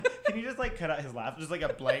Can you just like cut out his laugh? Just like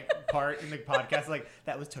a blank part in the podcast. Like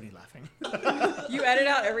that was Tony laughing. You edit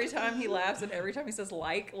out every time he laughs and every time he says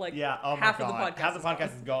yeah. Oh my half god. of the podcast. Half the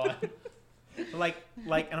podcast is gone. like,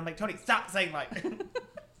 and I'm like, Tony, stop saying like.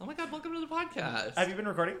 Oh my god, welcome to the podcast. Have you been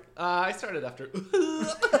recording? I started after. I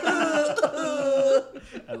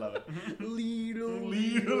love it.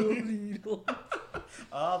 Leedle.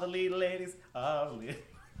 All the lead ladies. All the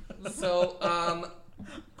So,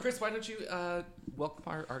 Chris, why don't you welcome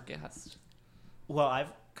our guest? Well,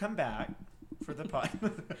 I've come back for the pod.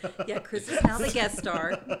 Yeah, Chris is now the guest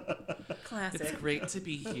star. Classic. It's great to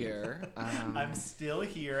be here. I'm still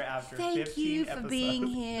here after Thank 15 you episodes. for being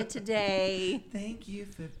here today. Thank you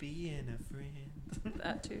for being a friend.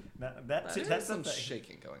 That too. That too. There's That's some something.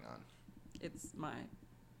 shaking going on. It's my.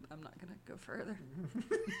 I'm not gonna go further.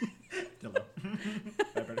 Dildo.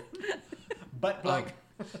 Butt plug.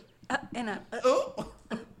 Oh.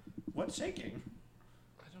 What's shaking?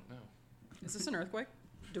 I don't know. Is this an earthquake?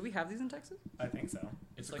 Do we have these in Texas? I think so.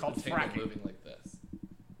 It's It's like called the table fracking. moving like this.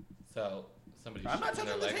 So somebody's I'm not shaking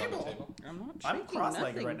their touching the leg on the table. table. I'm not. I'm shaking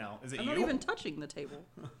cross-legged nothing. right now. Is it I'm you? not even touching the table.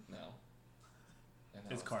 No. And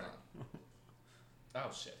now It's Carter. not. Oh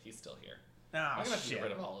shit, he's still here. Oh, I'm gonna have to shit. get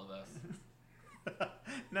rid of all of this.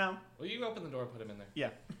 No. Will you open the door and put him in there? Yeah.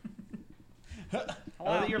 I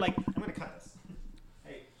love that you're like, I'm gonna cut this.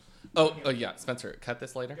 Hey. Oh yeah, Spencer, cut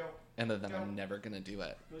this later. Go. And then Go. I'm never gonna do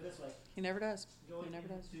it. Go this way. He never does. Go He never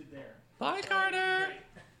does. to there. Bye, Carter. Great.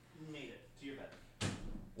 You made it to your bed.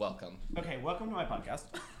 Welcome. Okay, welcome to my podcast.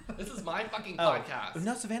 This is my fucking Oh, podcast.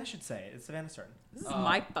 No, Savannah should say it. It's Savannah's turn. This is Oh.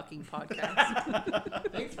 my fucking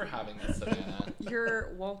podcast. Thanks for having us, Savannah.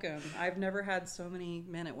 You're welcome. I've never had so many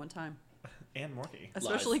men at one time, And Morky.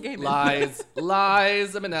 especially gay men. Lies.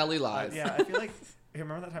 Manelli lies. Yeah, I feel like.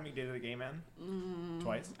 Remember that time you dated a gay man?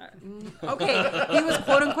 Twice? Okay, he was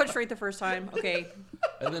quote unquote straight the first time. Okay,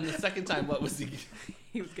 And then the second time, what was he?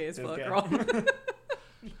 he was gay as He was fuck, gay. girl.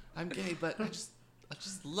 I'm gay, but I just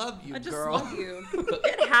love you, I just girl. love you.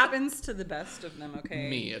 It happens to the best of them. Okay.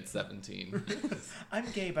 Me at 17. I'm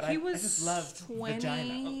gay, but He I was just loved 20.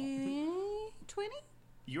 vagina. 20?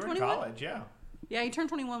 You were in 21? college, yeah. Yeah, he turned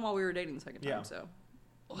 21 while we were dating the second time. Yeah. So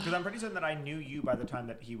Because I'm pretty certain that I knew you by the time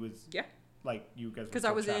that he was, yeah, like, you guys were because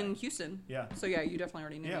still I was chatting. in Houston. Yeah. So yeah, you definitely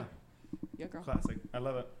already knew. Yeah. Me. Yeah, girl. Classic. I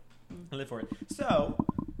love it. I live for it. So,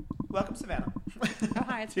 welcome, Savannah. Oh,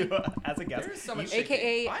 hi, it's me. As a guest. There's so much You- shaking.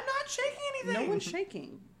 AKA, I'm not shaking anything. no one's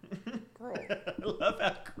shaking. Girl, I love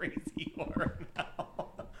how crazy you are now.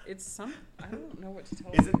 it's some. I don't know what to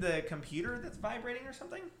tell Is you. it the computer that's vibrating or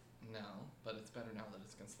something? No, but it's better now that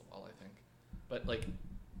it's against the wall, I think. But like,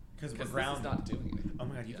 Because we're this is grounded. not doing anything. Oh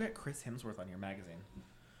my god, you Yeah. got Chris Hemsworth on your magazine.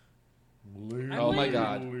 Oh my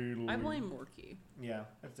god. I blame Morky. Yeah,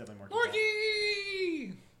 that's definitely more.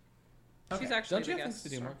 Morky! Okay. She's actually Don't you the have guest things to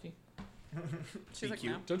do, star. Morky? She's like,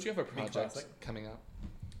 cute. no. Don't you have a Be project classic. coming up?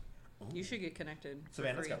 You should get connected. for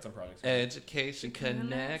Savannah's free. got some projects. Education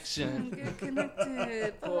connection. Get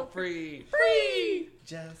connected. For free. Free.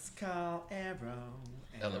 Just call Arrow.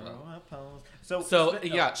 LOL. Arrow oppose. So So, Sp-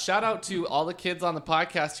 yeah, shout out to all the kids on the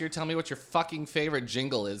podcast here. Tell me what your fucking favorite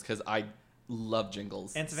jingle is, because I love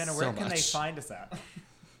jingles. And Savannah, so where can they much. find us at?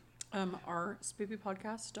 Our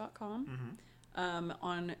spoopypodcast.com. Mm-hmm.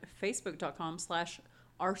 On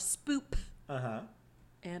facebook.com/ourspoop. Uh-huh.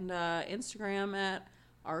 And Instagram at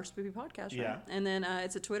Our Spoopy Podcast. Right? Yeah. And then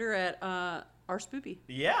it's a Twitter at Our Spoopy.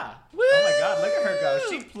 Yeah. Oh my god, look at her go.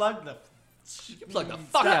 She plugged the... You plug the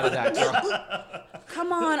fuck out of that, girl.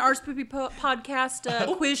 Come on, Our Spoopy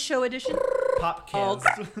Podcast Quiz Show Edition. Pop Oh,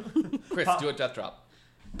 kids. Chris, do a death drop.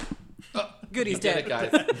 Good, he's You did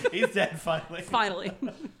dead. it, guys. He's dead finally. Finally.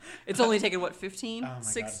 It's only taken, what, 15? Oh my God.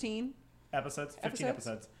 16 Episodes? 15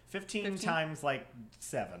 episodes. 15 15? times like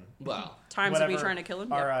 7. Wow. times of me Whatever trying to kill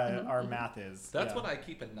him? Our, Yeah. Mhm. our math is. That's yeah. what I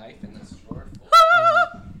keep a knife in this drawer for.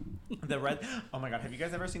 The red. Oh my god, have you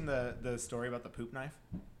guys ever seen the story about the poop knife?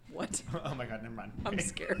 What? Oh my god, never mind. I'm Okay.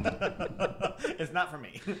 scared. It's not for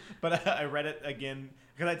me, but I read it again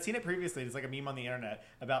because I'd seen it previously. It's like a meme on the internet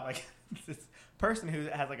about like this person who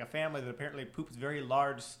has like a family that apparently poops very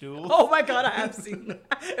large stools. Oh my God, I have seen that.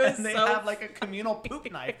 It was And they so have like a communal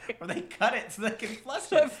poop knife where they cut it so they can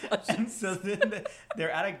flush it. Flush And so then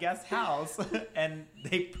they're at a guest house and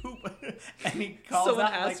they poop, and he calls Someone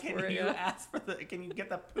out like, asked "Can for it, you yeah. ask for the? Can you get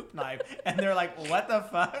the poop knife?" And they're like, "What the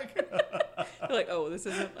fuck?" You're like, oh, this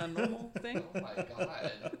isn't a normal thing? Oh my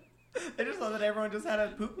god. They just thought that everyone just had a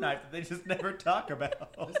poop knife that they just never talk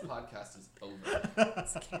about. This podcast is over.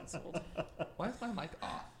 It's canceled. Why is my mic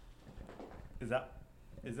off? Is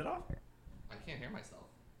it off? I can't hear myself.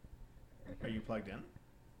 Are you plugged in?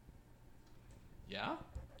 Yeah?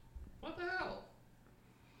 What the hell?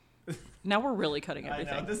 Now we're really cutting I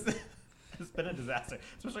everything. know this has been a disaster,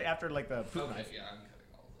 especially after like the poop Okay, knife. yeah, I'm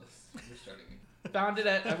cutting all of this. We're starting. Found it,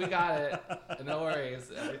 and we got it. No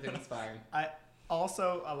worries, everything's fine. I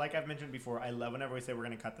also, like I've mentioned before, I love whenever we say we're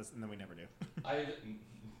gonna cut this and then we never do.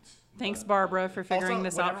 Thanks, Barbara, for figuring Also,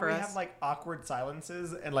 this out for whenever we us. have like awkward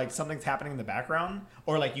silences and like something's happening in the background,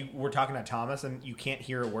 or like we're talking to Thomas and you can't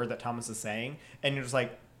hear a word that Thomas is saying, and you're just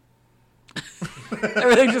like,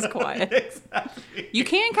 Everything's just quiet. exactly. You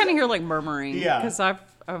can kind of hear like murmuring. Yeah. Because I've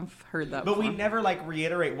heard that But before. we never like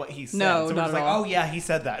reiterate what he said. No, so we're not just at like, all. oh yeah, he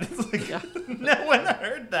said that. It's like Yeah. no one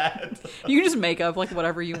heard that. You can just make up like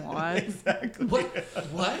whatever you want. Exactly. What?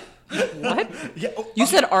 What? What? Yeah. Oh, You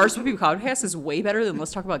said our Spoopy podcast is way better than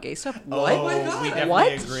Let's Talk About Gay Stuff? What? Oh, my God. we definitely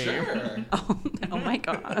What? agree. Sure. Oh my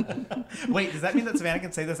God. Wait, does that mean that Savannah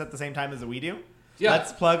can say this at the same time as we do? Yeah.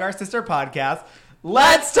 Let's plug our sister podcast.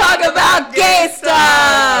 Let's talk about gay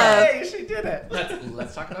stuff! Hey, she did it.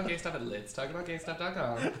 Let's talk about gay stuff at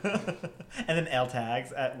letstalkaboutgaystuff.com. And then L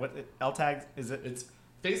tags at what? L tags is it? It's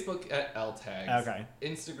Facebook at LTags. Okay.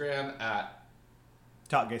 Instagram at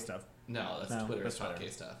Talk gay stuff. no, that's No, Twitter. that's It's Talk Twitter.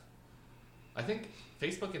 Gay Stuff. I think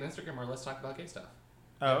Facebook and Instagram are Let's Talk About Gay Stuff.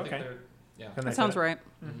 Oh, I think okay. they're- Yeah. Then they That sounds said it. right.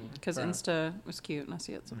 Mm-hmm. Because Fair enough. Insta was cute and I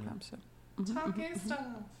see it sometimes. So. Talk Gay Stuff.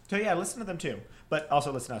 So yeah, listen to them too, but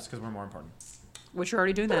also listen to us because we're more important. Which you're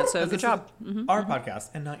already doing that, so Because good this job. is Our podcast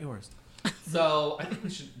and not yours. So I think we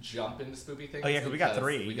should jump into spoopy things. Oh, yeah, 'cause we got because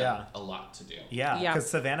 3, We yeah. got a lot to do. Yeah, Yeah. because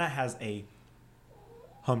Savannah has a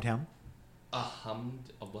hometown. A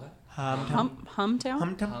what? Hometown. Humtown?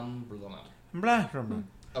 Hometown. Humbrlona. Blah, blah, blah.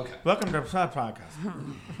 Okay. Welcome to the podcast.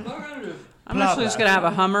 I'm Blah, actually just blah. going to have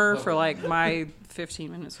a Hummer for like my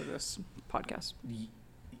 15 minutes of this podcast.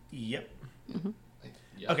 Yep.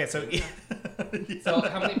 Yeah. Okay, so So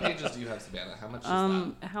how many pages do you have, Savannah? How much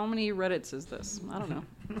is How many Reddits is this? I don't know.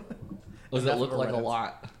 that? Does enough it look of a like a Reddit.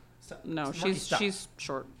 lot? No, Marky, stop. she's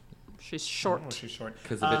short. She's Oh, short. she's short.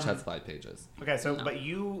 Because the bitch has 5 pages. Okay, so No. but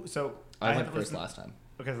you so I had went to first listen- last time.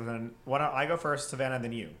 Okay, so then why don't I go first, Savannah,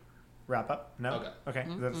 then you wrap up? No. Okay. Okay.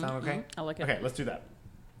 Does that sound okay? I like it. Okay, let's do that.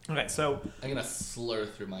 Okay, so I'm gonna slur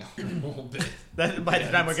through my whole bit. that, by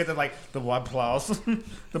the time we get to like the blood claws,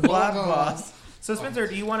 the blood claws. So Spencer,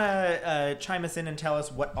 do you want to chime us in and tell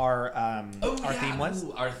us what our theme was?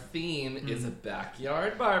 Ooh, our theme is a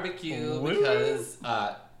backyard barbecue Woo. because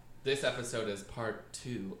this episode is part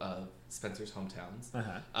 2 of Spencer's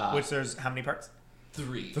Hometowns. Which there's how many parts?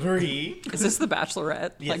 3. 3. Is this The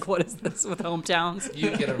Bachelorette? Yes. Like, what is this with hometowns?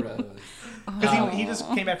 You get a rose. Because he just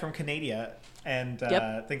came back from Canada and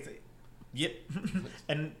Yep. thinks that,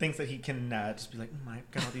 and thinks that he can just be like, I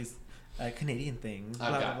got all these Canadian things. Blah,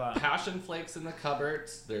 I've blah, got blah. passion flakes in the cupboard.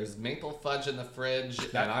 There's maple fudge in the fridge,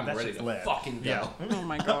 That- and I'm that ready shit's to lit. fucking go. Yeah. Oh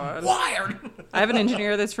my god. Wired. I have an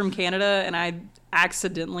engineer that's from Canada, and I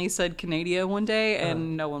accidentally said Canada one day,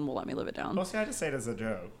 and no one will let me live it down. Well, see, I just say it as a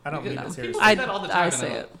joke. I don't You mean can- it people seriously. say that all the time, I and say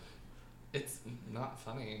I'm it. like, It's not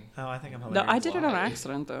funny. Oh, I think I'm No, hilarious. I did it on Why?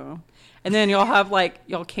 accident though. And then y'all have like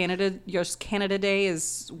your Canada Day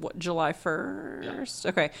is what, July 1st?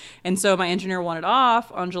 Okay. And so my engineer wanted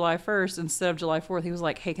off on July 1st instead of July 4th. He was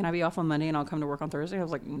like, "Hey, can I be off on Monday and I'll come to work on Thursday?" I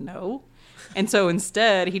was like, "No." And so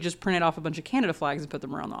instead, he just printed off a bunch of Canada flags and put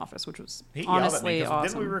them around the office, which was He yelled at me honestly 'cause awesome.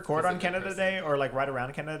 didn't we record on Canada Day or like right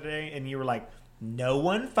around Canada Day? And you were like, "No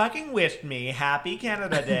one fucking wished me Happy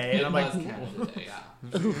Canada Day," and It I'm was like, Canada Day, yeah.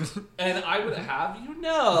 And I would have you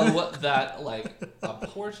know that like a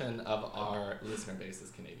portion of our listener base is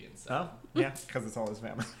Canadian. So "Oh, yeah," because it's all his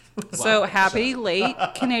family. So Wow, happy shut up. late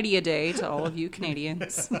Canada Day to all of you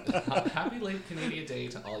Canadians. Happy late Canadian Day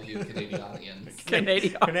to all you Canadianians.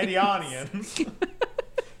 Canadian. Canadianians.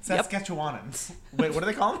 Saskatchewanans. Wait, what do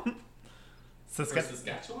they call them? Or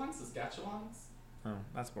Saskatchewans? Oh,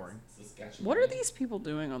 that's boring. Saskatchewan. What are these people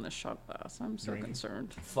doing on this shot glass? I'm so Drinking.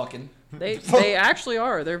 concerned. Fucking. They actually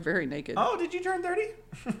are. They're very naked. Oh, did you turn 30?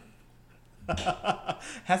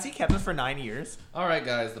 Has he kept it for 9 years? All right,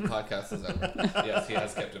 guys, the podcast is over. Yes, he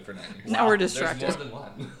has kept it for 9 years. Now we're There's distracted. more than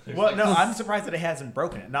one. There's Well, like- no, I'm surprised that it hasn't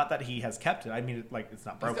broken it. Not that he has kept it. I mean, like it's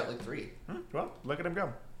not He's broken. got like 3. Well, look at him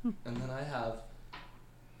go. And then I have.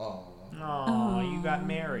 Oh Oh, you got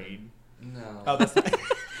married. no. Oh, that's not, that's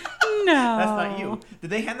No. not you. Did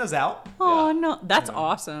they hand those out? Oh Yeah. no, that's Yeah.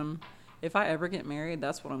 awesome. If I ever get married,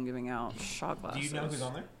 that's what I'm giving out. Shot Do glasses. you know who's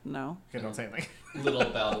on there? No. Okay, don't say anything. Little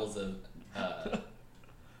bells of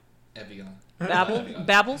Evian. Babble. Evian.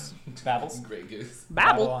 Babbles. Babbles. Grey Goose.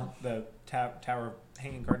 Babble. Babylon, the Tower of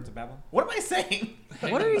Hanging Gardens of Babylon. What am I saying?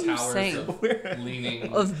 What are Hanging you towers saying? Of Where-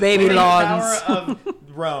 leaning. Of baby The lawns. Tower of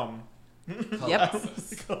Rome. Yep.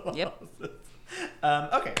 Colossus. Yep.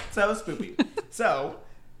 Okay, so spoopy. So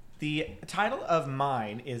The title of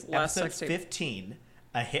mine is Last episode sex tape. 15,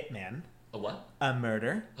 A Hitman, A what? a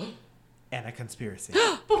Murder, and a Conspiracy.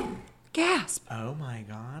 Gasp. Oh my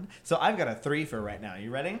god. So I've got a 3 for right now.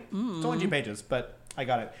 You ready? It's only 2 pages, but I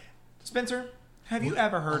got it. Spencer, have you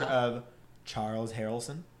ever heard of Charles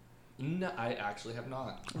Harrelson? No, I actually have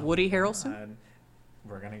not. Woody Harrelson?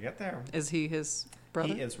 We're going to get there. Is he his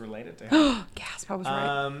brother? He is related to him. Gasp, I was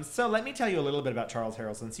right. So let me tell you a little bit about Charles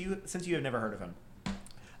Harrelson, since you have never heard of him.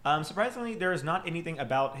 Surprisingly, there is not anything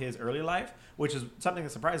about his early life, which is something that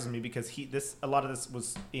surprises me because a lot of this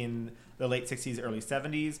was in the late 60s, early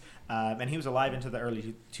 70s, and he was alive into the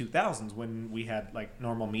early 2000s when we had like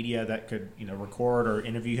normal media that could record or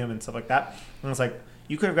interview him and stuff like that. And it's like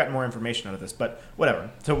you could have gotten more information out of this, but whatever.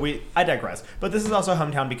 So I digress. But this is also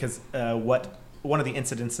hometown because one of the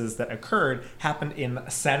incidences that occurred happened in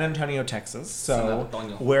San Antonio, Texas. So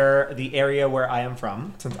where the area where I am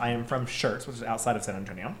from, since I am from Schertz, which is outside of San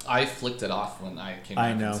Antonio. I flicked it off when I came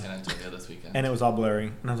back from San Antonio this weekend. And it was all blurry.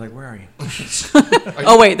 And I was like, where are you?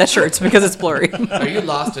 Oh, wait, that's shirts because it's blurry. Are you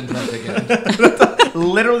lost and drunk again?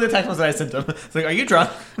 Literally the text message I sent him. It's like, are you drunk?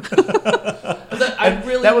 I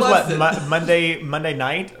really that was wasn't. what, Monday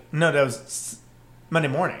night? No, that was Monday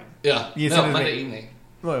morning. Yeah. You No, sent it to Monday me. evening.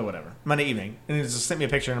 Well, whatever. Monday evening. And he just sent me a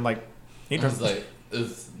picture and I'm like, you I drunk? was like,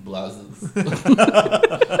 it's blouses.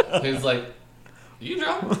 He was like, you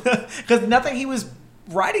drunk? Because nothing he was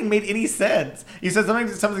writing made any sense. He said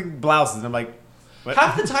something blouses, and I'm like, what?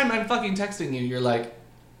 Half the time I'm fucking texting you, you're like,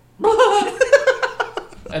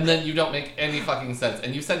 and then you don't make any fucking sense.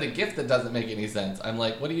 And you send a gift that doesn't make any sense. I'm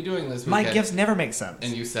like, what are you doing this weekend? My gifts never make sense.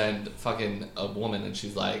 And you send fucking a woman and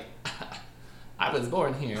she's like, I was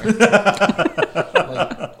born here.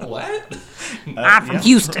 Like, what? I'm from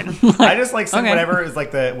Houston. I just like send Okay. whatever is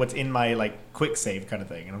like what's in my like quick save kind of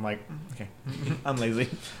thing, and I'm like, okay, I'm lazy.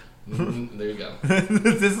 There you go.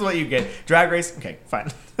 This is what you get. Drag Race. Okay, fine.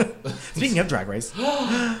 Speaking of Drag Race,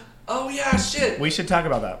 Oh yeah, shit. we should talk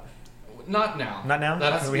about that. Not now. Not now?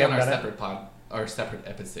 That has 'Cause to we be on our haven't done separate our separate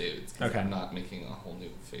episodes. 'Cause Okay. I'm not making a whole new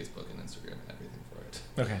Facebook and Instagram and everything for it.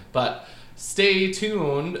 Okay. But stay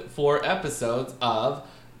tuned for episodes of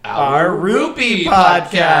Our Rupee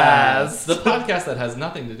Podcast. The podcast that has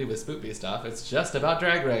nothing to do with spoopy stuff. It's just about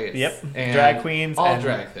Drag Race. Yep. And Drag queens. All and,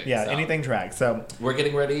 drag things. Yeah, so anything drag. So we're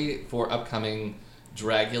getting ready for upcoming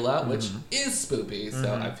Dragula, which Mm-hmm. is spoopy,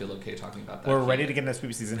 so I feel okay talking about that. we're here. ready to get into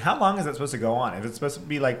spooky season. How long is it supposed to go on? If it's supposed to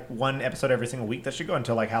be like one episode every single week, that should go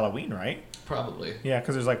until like Halloween, right? Probably. Yeah,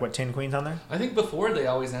 because there's like what 10 queens on there. I think before they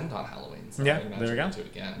always end on Halloween. So Yeah, I imagine there we go. they'll do it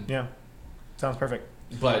again. Yeah, sounds perfect.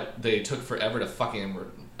 But they took forever to fucking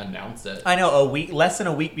announce it. I know, less than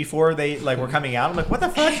a week before they like were coming out. I'm like, what the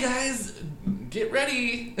fuck? Hey guys, get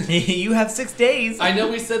ready. You have 6 days. I know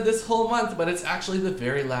we said this whole month, but it's actually the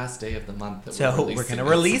very last day of the month that So we're gonna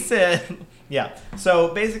release it. Yeah.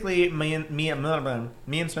 So basically, me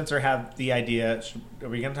and Spencer have the idea. Are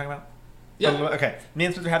we gonna talk about? Yeah. Okay. Me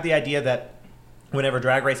and Spencer have the idea that whenever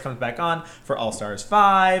Drag Race comes back on for All Stars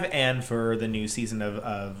 5 and for the new season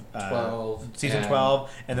of 12 season and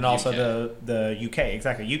 12, and then also UK. the UK.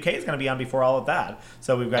 Exactly. UK is gonna be on before all of that.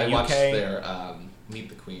 So we've got I UK. watched their Meet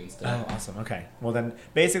the Queens today. Oh, awesome. Okay. Well, then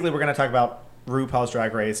basically we're going to talk about RuPaul's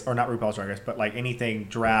Drag Race, or not RuPaul's Drag Race, but like anything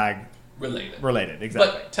drag related. Exactly.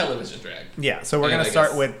 But television drag. Yeah. So we're And going I to start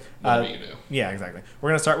guess with. whatever you do. Yeah, exactly. We're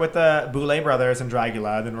going to start with the Boulet Brothers and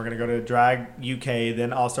Dragula. Then we're going to go to Drag UK,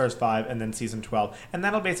 then All Stars 5, and then season 12. And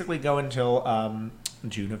that'll basically go until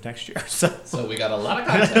June of next year. So we got a lot of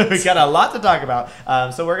content. we got a lot to talk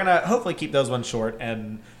about. So we're going to hopefully keep those ones short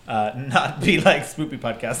and not be like spoopy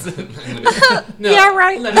podcasts. No, Yeah,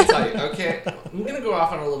 right. Let me tell you, okay? I'm going to go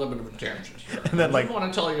off on a little bit of a tangent here. And then, I just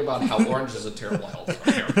want to tell you about how orange is a terrible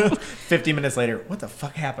health. 50 minutes later, what the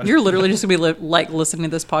fuck happened? You're literally just going to be like listening to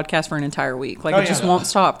this podcast for an entire week. Like, Oh, it just yeah. won't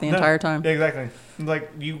stop the No, entire time. Exactly.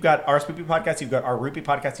 Like, you've got our Spoopy podcast, you've got our Rupee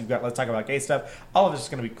podcast, you've got Let's Talk About Gay Stuff. All of it's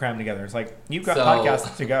just going to be crammed together. It's like, you've got So-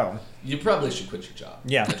 podcasts to go. You probably should quit your job.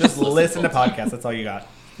 Yeah, And just listen to full time. podcasts. That's all you got.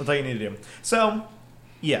 That's all you need to do. So,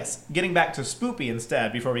 yes, getting back to Spoopy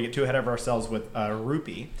instead, before we get too ahead of ourselves with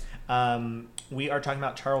Rupee, we are talking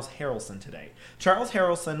about Charles Harrelson today. Charles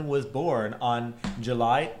Harrelson was born on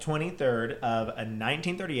July 23rd of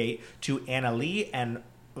 1938 to Anna Lee and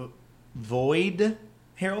Voide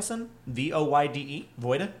Harrelson, Voyde,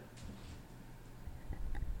 Voide.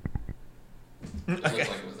 It looked like it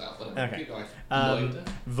was out. Whatever. Okay. Keep going.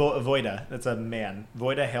 Voida, that's a man.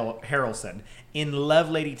 Voida Harrelson in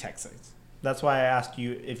Lovelady, Texas. That's why I asked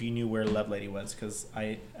you if you knew where Lovelady was, because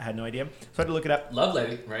I had no idea. So I had to look it up. Love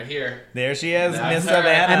lady, right here. There she is, That's Miss her.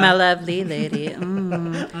 Savannah. I'm a lovely lady.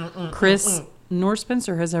 Chris nor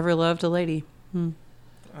Spencer has ever loved a lady.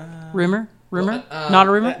 Rumor? Well, Not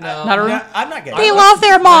a rumor? no. Not a rumor? Yeah, I'm not getting They it. love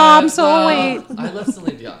their mom, so Well, wait. I love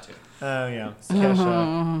Celine Dion too. Oh, yeah.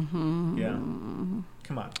 Mm-hmm. Kesha. Yeah.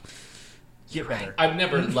 Come on. Get better. I've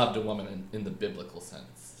never loved a woman in the biblical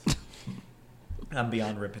sense. I'm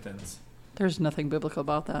beyond repentance. There's nothing biblical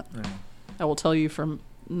about that. I know. I will tell you from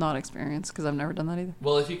not experience because I've never done that either.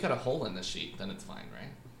 Well, if you cut a hole in the sheet, then it's fine,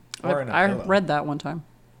 right? Or in a I pillow. read that one time.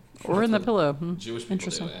 Or in the That's what pillow. Jewish people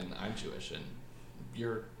Interesting. do, and I'm Jewish, and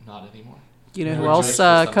you're not anymore. You know You who were else Jewish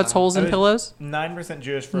for some cuts time. holes I in was- pillows? 9%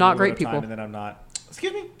 Jewish for Not a great little bit of time, people. and then I'm not.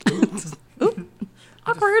 Excuse me?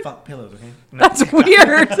 Awkward. Fuck pillows, okay? No. That's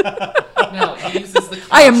weird. No, he uses the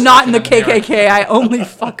I am couch not in the like an American. KKK. I only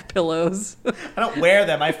fuck pillows. I don't wear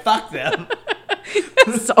them. I fuck them.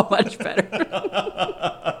 So much better.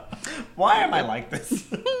 Why am I like this?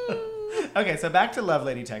 Okay, so back to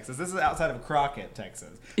Lovelady, Texas. This is outside of Crockett,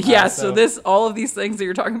 Texas. Yeah, so all of these things that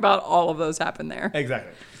you're talking about, all of those happen there.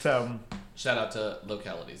 Exactly. So, Shout out to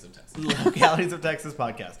Localities of Texas. Localities of Texas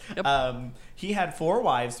podcast. Yep. He had 4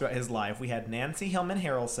 wives throughout his life. We had Nancy Hillman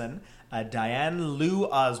Harrelson, Diane Lou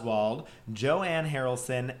Oswald, Joanne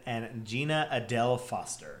Harrelson, and Gina Adele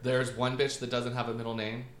Foster. There's one bitch that doesn't have a middle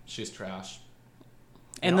name. She's trash.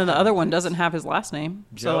 And then the other one doesn't have his last name.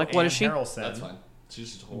 So, like, what is she? Harrelson, That's fine.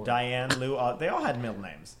 She's just horrible. Diane Lou. They all had middle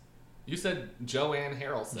names. You said Joanne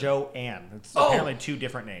Harrelson. Joanne. It's Oh! apparently 2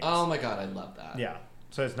 different names. Oh my god, I love that. Yeah.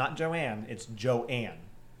 So it's not Joanne. It's Joanne.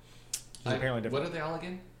 It's apparently different. What are they all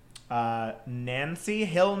again? Nancy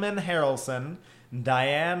Hillman Harrelson,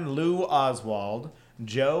 Diane Lou Oswald,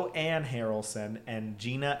 Joanne Harrelson, and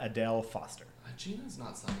Gina Adele Foster. Gina's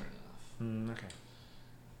not southern enough. Okay.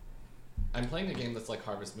 I'm playing a game that's like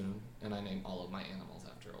Harvest Moon, and I name all of my animals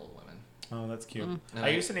after old women. Oh, that's cute. And I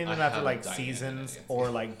used to name them I after have like Diane seasons and Nancy. or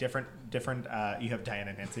like different. You have Diane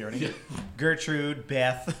and Nancy already. Yeah. Gertrude,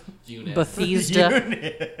 Beth, Eunice. Bethesda.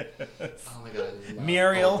 Eunice, Oh my god, I love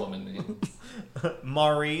Muriel. old woman names.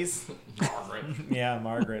 Maurice. Margaret. Yeah,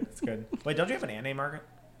 Margaret. It's good. Wait, don't you have an aunt named Margaret?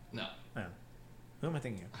 No. Oh. Who am I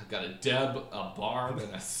thinking I've got a Deb, a Barb,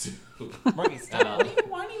 and a Sue. of? Margaret. What are you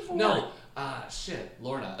whining for? No. Shit.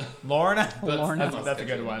 Lorna. Lorna. Lorna. That's a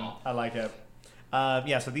good one. I like it.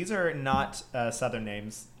 Yeah, so these are not Southern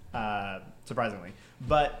names, surprisingly.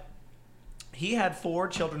 But he had 4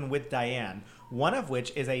 children with Diane, one of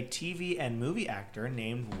which is a TV and movie actor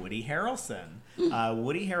named Woody Harrelson.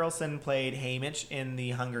 Woody Harrelson played Haymitch in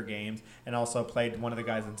the Hunger Games and also played one of the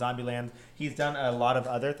guys in Zombieland. He's done a lot of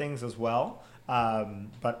other things as well,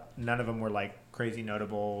 but none of them were like crazy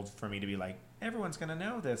notable for me to be like, everyone's going to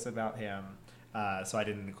know this about him. So I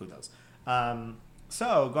didn't include those.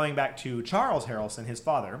 So going back to Charles Harrelson, his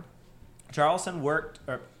father, Charles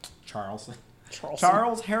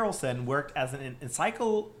Harrelson worked as an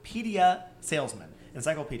encyclopedia salesman.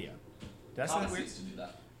 Encyclopedia. Did I say that Thomas weird? used to do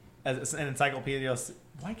that. As an encyclopedia.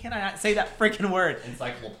 Why can't I not say that freaking word?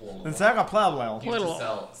 Encyclopedia. Encyclopedia. He used to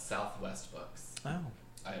sell Southwest books. Oh,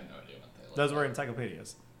 I have no idea what they look those like. were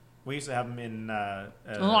encyclopedias. We used to have them in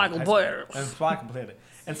Encyclopedia. Encyclopedia.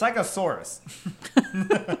 Encyclosaurus.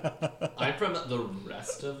 I'm from the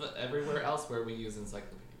rest of everywhere else where we use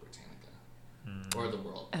Encyclopedia Britannica. Or the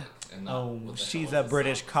World Book. And not Oh, what the she's hell a is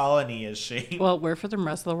British South. colony, is she? Well, we're for the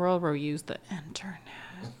rest of the world where we use the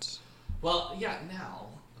internet. Well, yeah, now,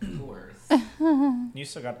 of course. You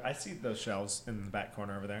still got. I see those shelves in the back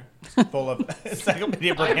corner over there, full of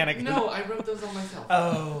Encyclopedia Britannica. No, I wrote those on myself.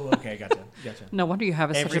 Oh, okay, gotcha. No wonder you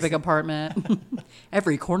have such Every a big si- apartment.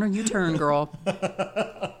 Every corner you turn, girl.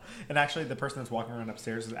 And actually, the person that's walking around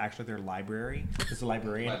upstairs is actually their library. It's a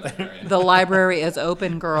librarian. My librarian. The library is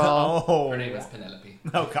open, girl. Oh, Her name is Penelope.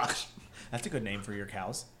 oh gosh, that's a good name for your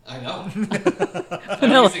cows. I know.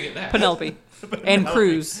 Penelope. Penelope. And Penelope.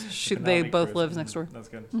 Cruz. They Penelope both Cruz. live next door. That's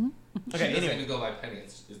good. She Okay, doesn't anyway, even go by Penny.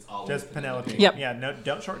 It's always just Penelope. Yep. Yeah, no,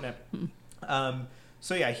 don't shorten it.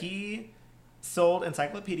 So yeah, he sold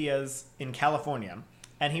encyclopedias in California,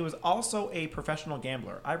 and he was also a professional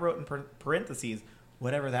gambler. I wrote in parentheses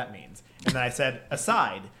whatever that means, and then I said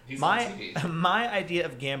aside. He's on my TV. my idea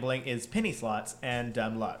of gambling is penny slots and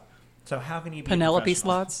dumb luck. So how can you be a Penelope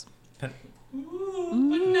professional? slots.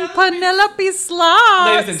 Penelope. Penelope slots.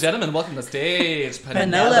 Ladies and gentlemen, welcome to stage.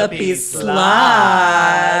 Penelope slots.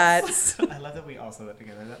 I love that we all said that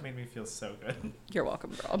together. That made me feel so good. You're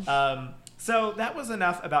welcome, girl. So that was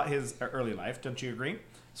enough about his early life. Don't you agree?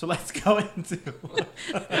 So let's go into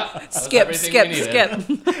Yeah, that was Skip, everything skip, we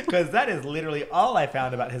needed. skip. because that is literally all I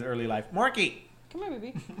found about his early life. Morky, Come here,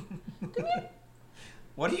 baby.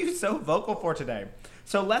 what are you so vocal for today?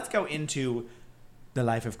 So let's go into the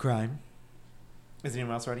life of crime. Is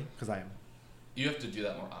anyone else ready? Because I am. You have to do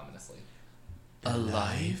that more ominously. A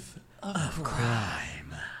life of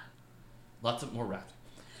crime. Lots of more rap.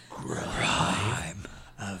 Crime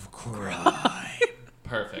of crime.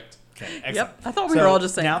 Perfect. Okay, excellent. Yep. I thought we were all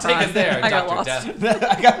just saying. now Take us there, I got Dr. lost.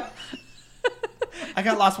 Death. I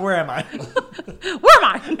got lost. Where am I? Where am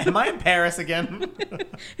I? Am I in Paris again?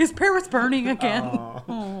 Is Paris burning again? Oh,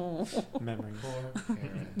 Oh. memory. Poor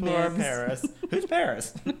parent. Poor Migs. Paris. Who's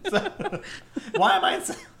Paris? So, why am I in?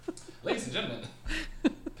 Ladies and gentlemen,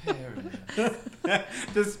 parent.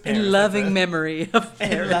 Just Paris. In loving memory of In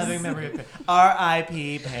Paris. loving memory of Paris.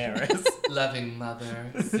 R.I.P. Paris. Loving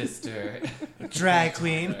mother, sister, Drag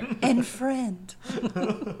queen. And friend.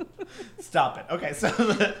 Stop it. Okay, so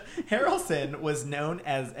Harrelson was known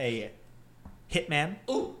as a hitman,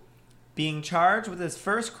 Ooh. being charged with his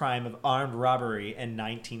first crime of armed robbery in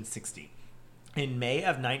 1960. In May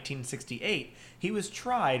of 1968, he was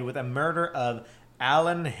tried with a murder of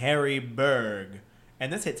Alan Harry Berg.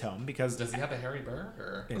 And this hits home because... Does he have a hairy burg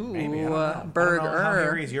or? Maybe, I don't know. I don't know Berger. how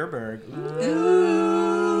hairy is your Berg.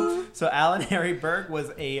 Ooh. So Alan Harry Berg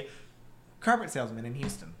was a carpet salesman in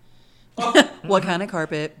Houston. What kind of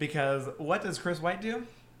carpet? Because what does Chris White do?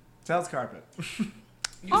 Sells carpet.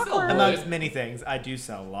 You still Awkward. Amongst would. many things, I do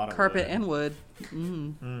sell a lot of Carpet wood.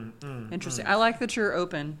 and wood. Interesting. I like that you're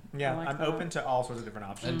open. Yeah, I like I'm that. open to all sorts of different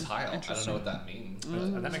options. And tile. I don't know Interesting. what that means.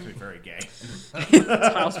 That makes me very gay.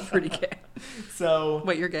 Tile's pretty gay. So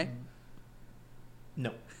Wait, you're gay?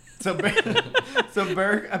 no. So so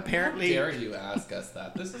Berg How apparently. dare you ask us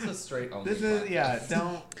that? This is a straight only. This is podcast.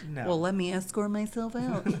 Don't no. Well, let me escort myself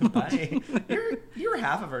out. Bye. You were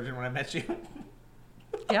half a virgin when I met you.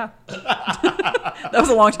 Yeah. That was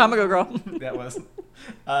a long time ago, girl. That was.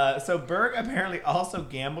 So Berg apparently also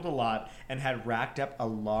gambled a lot and had racked up a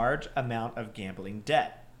large amount of gambling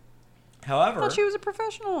debt. I However, thought she was a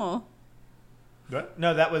professional. what?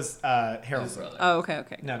 No, that was His Harrelson. brother. Oh, okay.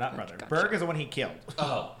 No, not brother. Gotcha. Berg is the one he killed.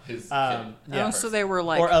 Oh, his Um, kid. yeah. Oh, so they were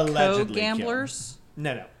like Or allegedly co-gamblers?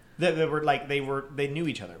 No. They knew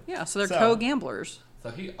each other. Yeah, so they're So- co-gamblers. So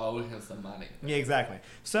he owed him some money. Yeah, exactly.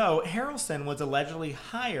 So Harrelson was allegedly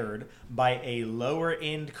hired by a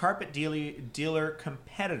lower-end carpet dealer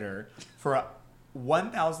competitor for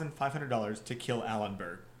 $1,500 to kill Alan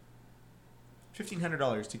Berg.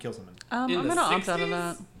 $1,500 to kill someone. In I'm the gonna opt out of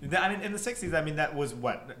 60s? that. I mean, in the 60s, I mean, that was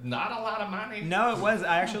what? Not a lot of money. No, it was.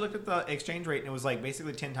 I actually looked at the exchange rate, and it was like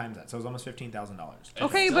basically 10 times that. So it was almost $15,000. It's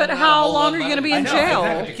Okay, still but not a how whole long lot are you of gonna be money. in I know, jail?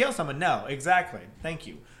 exactly. To kill someone. No, exactly. Thank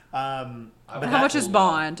you. I But would How much have is to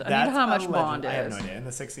bond? I That's need how much alleged- bond I have no is. idea. In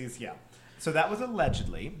the 60s, yeah. So that was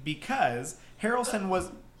allegedly because Harrelson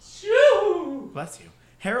was... Bless you.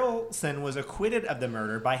 Harrelson was acquitted of the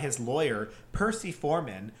murder by his lawyer, Percy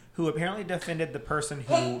Foreman, who apparently defended the person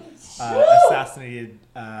who assassinated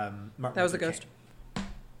Martin That was Luther a ghost. King.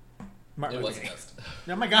 Martin It Luther was a King. ghost.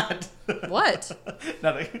 Oh my God. What?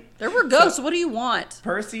 Nothing. There were ghosts. What do you want?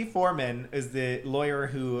 Percy Foreman is the lawyer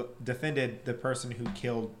who defended the person who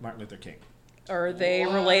killed Martin Luther King. Are they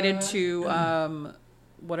What? related to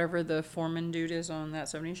whatever the Foreman dude is on that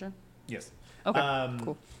 70s show? Yes. Okay,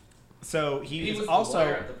 cool. So He he is was also... the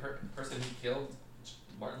lawyer of the person who killed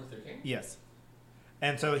Martin Luther King? Yes.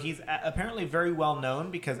 And so he's apparently very well known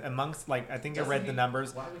because amongst, like, I think I read the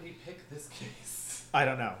numbers. Why would he pick this case? I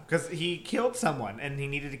don't know. Because he killed someone and he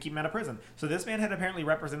needed to keep him out of prison. So this man had apparently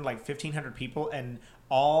represented like 1,500 people, and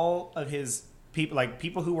all of his people, like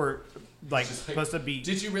people who were like Just supposed to be.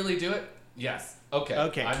 Did you really do it? Yes. Okay.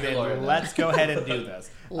 Okay, I'm your then lawyer. Then. let's go ahead and do this.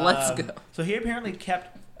 Let's go. So he apparently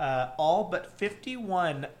kept all but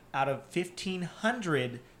 51 out of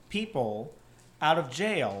 1,500 people out of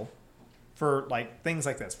jail for like things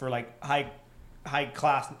like this, for like high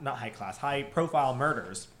profile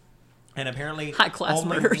murders. And apparently High-class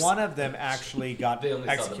only murders. one of them actually got They only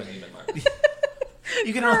saw the executed. Neiman Marcus.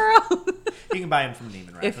 You can Girl. you can buy them from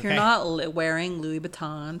Neiman Marcus. If you're not wearing Louis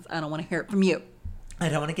Vuittons, I don't want to hear it from you. I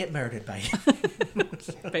don't want to get murdered by you.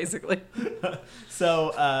 Basically.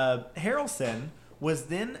 So Harrelson was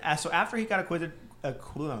then so after he got acquitted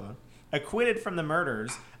from the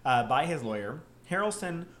murders by his lawyer,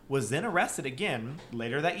 Harrelson was then arrested again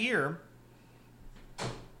later that year,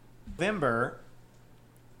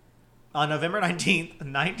 on November 19th,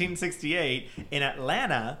 1968, in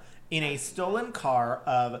Atlanta, in a stolen car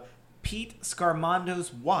of Pete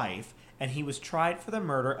Scarmondo's wife, and he was tried for the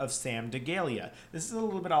murder of Sam DeGalia. This is a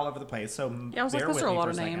little bit all over the place, so Yeah, I was like, bear those with are a me lot for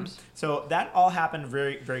of second. names. So that all happened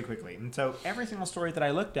very, very quickly. And so every single story that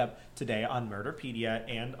I looked up today on Murderpedia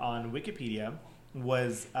and on Wikipedia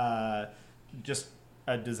was just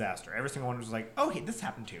a disaster. Every single one was like, oh, hey, this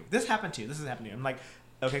happened to you. This happened to you. This has happened to you. I'm like,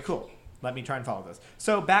 okay, cool. Let me try and follow this.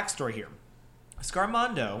 So backstory here.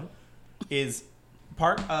 Scarmondo is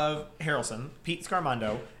part of Harrelson. Pete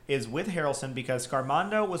Scarmondo is with Harrelson because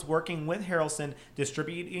Scarmondo was working with Harrelson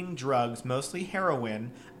distributing drugs, mostly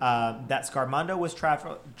heroin, that Scarmondo was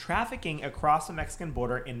trafficking across the Mexican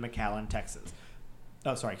border in McAllen, Texas.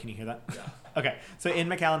 Oh, sorry. Can you hear that? Yeah. Okay. So in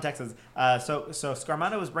McAllen, Texas. So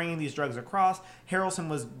Scarmondo was bringing these drugs across. Harrelson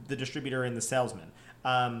was the distributor and the salesman.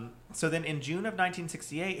 So then in June of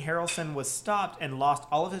 1968, Harrelson was stopped and lost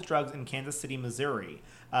all of his drugs in Kansas City, Missouri.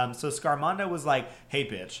 So Scarmondo was like, hey,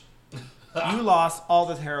 bitch, you lost all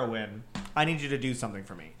this heroin. I need you to do something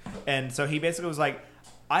for me. And so he basically was like,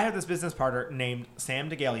 I have this business partner named Sam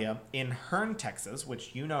DeGalia in Hearne, Texas,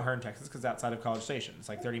 which you know Hearne, Texas, because outside of College Station. It's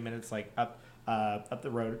like 30 minutes like up the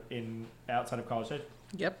road outside of College Station.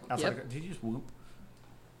 Yep. Outside of, did you just whoop?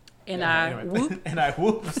 And Yeah, I anyway. whoop. And I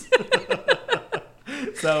whoops.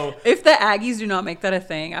 So If the Aggies do not make that a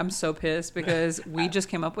thing, I'm so pissed because we just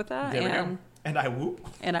came up with that. there we go. And I whoop.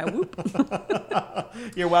 And I whoop.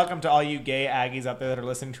 You're welcome to all you gay Aggies out there that are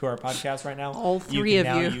listening to our podcast right now. All three you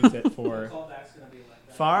can of now you. use it for Callback's gonna be like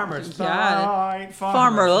that. Farmer's Yeah. Fight.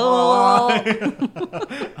 Farmer.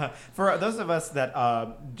 For those of us that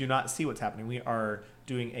do not see what's happening, we are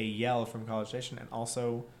doing a yell from College Station and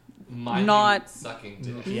also... Not- sucking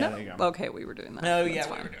dick. Yeah, No. there you go. Okay, we were doing that. Oh, That's yeah,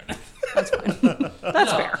 fine. we were doing it. That's fine.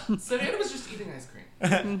 That's No, fair. Savannah was just eating ice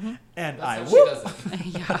cream. And That's I how she whoop. does it.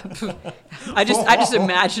 Yeah. I just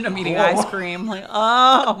imagine them eating ice cream. Like,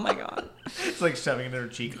 oh my god. It's like shoving it in her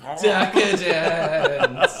cheek.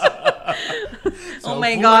 Decadent. Oh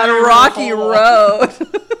my god, Rocky Road.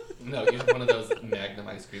 No, you have one of those Magnum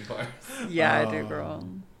ice cream bars. Yeah, I do, girl.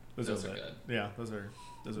 Those are good. Yeah, those are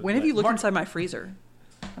When have good. you looked Mark- inside my freezer?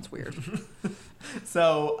 That's weird.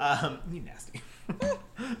 So, you nasty.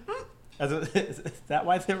 Is that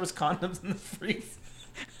why there was condoms in the freezer?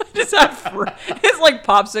 I just have it's like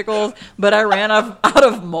popsicles, but I ran out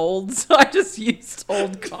of mold, so I just used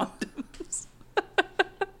old condoms.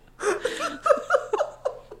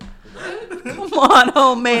 Come on,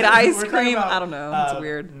 homemade ice We're talking cream. about, I don't know. It's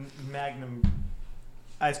weird. Magnum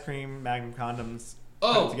ice cream, Magnum condoms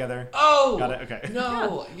Oh. put together. Oh! Got it? Okay.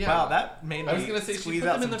 No, yeah. Wow, that made me I was gonna say she squeeze put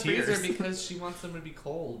out them in some the tears. freezer because she wants them to be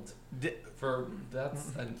cold. That's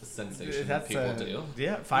a sensation that people do.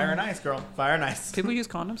 Yeah, fire and ice, girl. Fire and ice. People use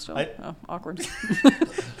condoms still? I- Oh, awkward.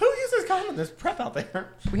 Who uses condoms? There's prep out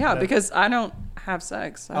there. Yeah, because I don't have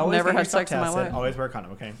sex. I've Always never get had yourself sex in my tested. life. Always wear a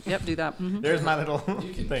condom, okay? Yep, do that. Mhm. There's my little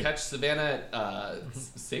You can thing. catch Savannah at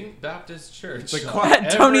St. Baptist Church. The every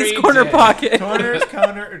Tony's corner day. pocket. Tarner's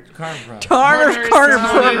Tarner's Corner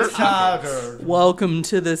corner. pocket. Welcome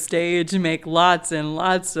to the stage. Make lots and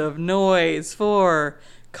lots of noise for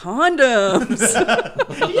condoms.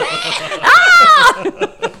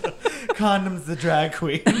 Condoms the drag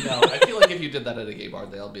queen. No, I feel like if you did that at a gay bar,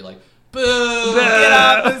 they'll be like, "Boo! Get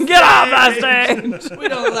off the Get off that stage. stage. We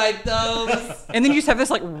don't like those." And then you just have this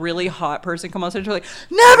like really hot person come on stage and like,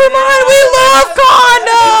 never mind, we love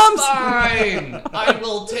condoms. Fine, I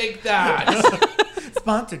will take that.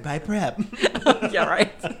 Sponsored by Prep. Yeah,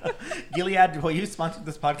 right. Gilead, will you sponsor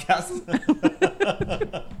this podcast?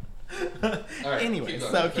 All right, Anyway, keep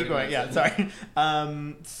going. so keep 30 going. Yeah, minutes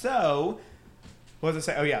sorry. So, what was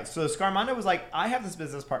I say? Oh, yeah. So Scarmondo was like, I have this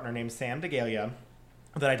business partner named Sam DeGalia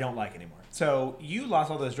that I don't like anymore. So you lost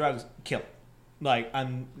all those drugs. Kill him. Like, I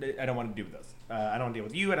don't want to deal with this. I don't want to deal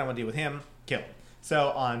with you. I don't want to deal with him. Kill him. So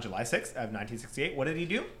on July 6th of 1968, what did he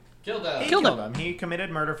do? Killed He that. Killed killed him. He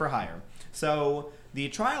committed murder for hire. So the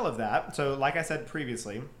trial of that, so like I said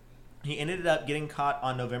previously, he ended up getting caught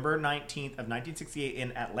on November 19th of 1968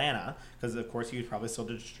 in Atlanta, because of course he was probably still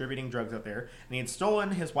distributing drugs out there, and he had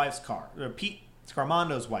stolen his wife's car, or Pete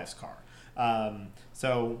Scarmondo's wife's car.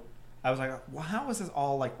 So I was like, well, how is this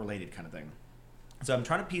all like related kind of thing? So I'm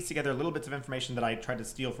trying to piece together little bits of information that I tried to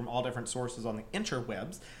steal from all different sources on the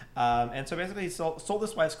interwebs. And so basically he sold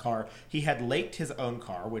his wife's car. He had laked his own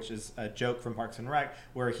car, which is a joke from Parks and Rec,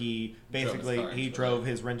 where he basically drove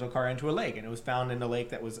his rental car into a lake, and it was found in a lake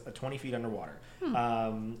that was 20 feet underwater.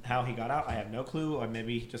 How he got out, I have no clue. Or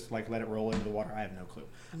maybe he just like let it roll into the water. I have no clue.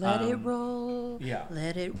 Let it roll. Yeah.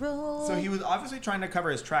 Let it roll. So he was obviously trying to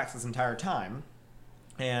cover his tracks this entire time.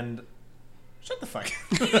 And shut the fuck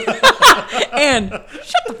up. And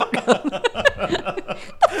shut the fuck up. Get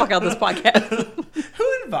the fuck out of this podcast.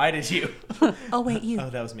 Who invited you? Oh, wait, you. Oh,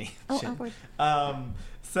 that was me. Oh, Shit. awkward.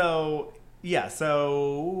 So yeah,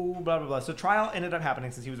 so blah blah blah. So trial ended up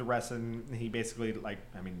happening since he was arrested. And he basically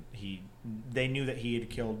they knew that he had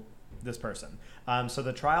killed this person. So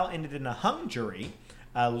the trial ended in a hung jury,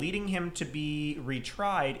 leading him to be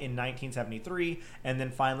retried in 1973, and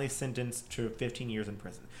then finally sentenced to 15 years in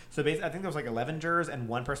prison. So basically, I think there was like 11 jurors, and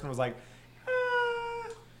one person was like, I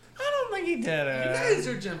don't don't think he did it. You guys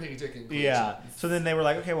are jumping to conclusions. Yeah. So then they were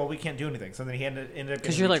like, okay, well, we can't do anything. So then he ended up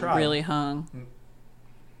Because you're like retried. really hung.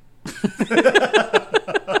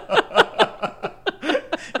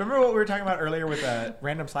 Remember what we were talking about earlier with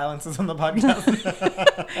random silences on the podcast?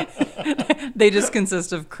 They just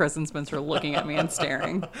consist of Chris and Spencer looking at me and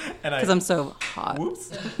staring And because I'm so hot.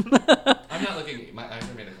 Whoops. I'm not looking at you. My eyes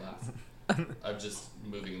are made of glass. I'm just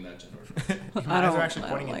moving in that general direction. My eyes are actually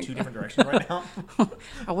pointing in two different directions right now.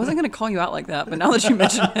 I wasn't going to call you out like that, but now that you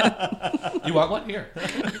mention it, You want one? Here.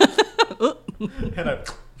 And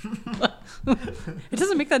it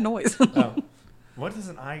doesn't make that noise. what does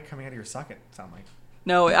an eye coming out of your socket sound like?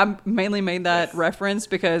 No, I mainly made that reference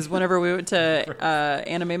because whenever we went to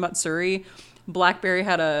Anime Matsuri, Blackberry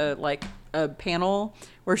had a panel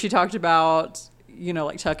where she talked about,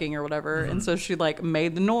 like tucking or whatever. And so she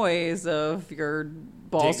made the noise of your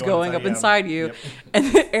balls Dick going up inside you. Yep. And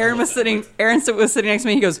then Aaron was sitting next to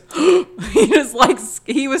me. He goes,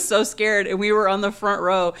 he was so scared, and we were on the front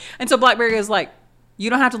row. And so Blackberry was like, you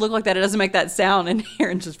don't have to look like that. It doesn't make that sound. And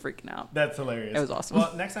Aaron's just freaking out. That's hilarious. It was awesome.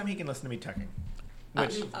 Well, next time he can listen to me tucking.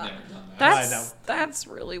 Which You've never done that. know. That's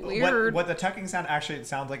really weird. what the tucking sound actually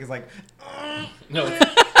sounds like is like, No. and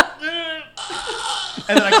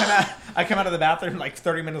then I come out of the bathroom like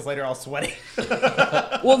 30 minutes later all sweaty.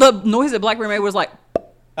 Well, the noise that Blackberry made was like,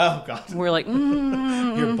 Oh god. we're like,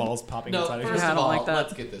 Your balls popping No, inside of you. first Yeah, I of don't all, like that.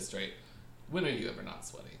 let's get this straight. When are you ever not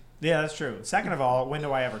sweaty? Yeah, that's true. Second of all, when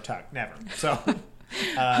do I ever tuck? Never. So third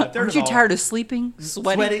aren't of you all, tired of sleeping?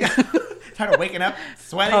 Sweating? Tired of waking up?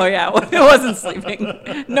 Sweating? Oh, yeah. It wasn't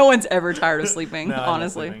sleeping. No one's ever tired of sleeping, No, I'm not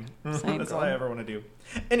honestly. sleeping. Same That's girl. all I ever want to do.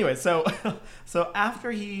 Anyway, so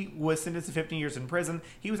after he was sentenced to 15 years in prison,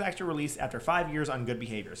 he was actually released after 5 years on good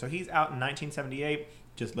behavior. So he's out in 1978,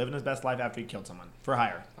 just living his best life after he killed someone for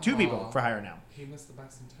hire. Two people for hire now. He missed the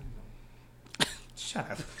bicentennial. Shut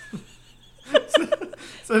up.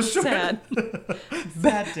 so short. Sad.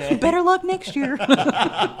 Bad day. Better luck next year.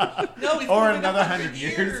 No, he's Or living another 100 100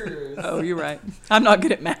 years. Oh, you're right. I'm not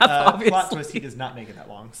good at math, Plot twist, he obviously. does not make it that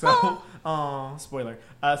long. So, spoiler.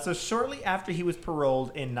 So shortly after he was paroled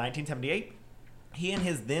in 1978, he and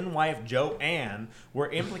his then wife Joanne were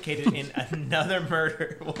implicated in another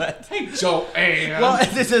murder. What? Hey, Joanne. Well,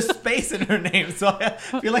 there's a space in her name, so I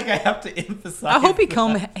feel like I have to emphasize. I hope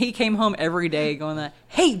he came home every day going that,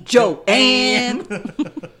 hey, Joanne.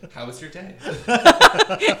 How was your day?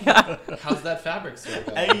 How's that fabric store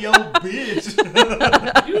going? Hey, yo, bitch.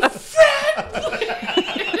 You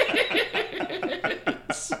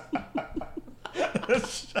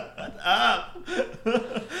Shut up.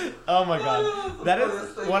 Oh my god. That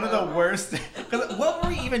is one of the worst. Because what were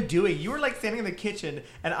we even doing? You were like standing in the kitchen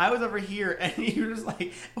and I was over here and you were just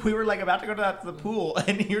like, we were like about to go to the pool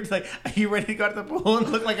and you were just like, are you ready to go to the pool and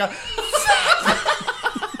look like a.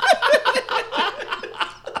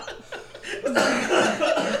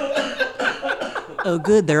 Oh,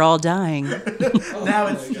 good. They're all dying. Now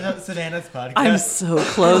it's Savannah's podcast. I'm so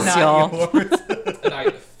close, Not y'all. yours. And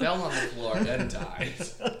I fell on the floor and died.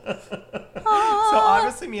 So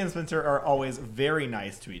obviously, me and Spencer are always very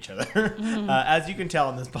nice to each other, as you can tell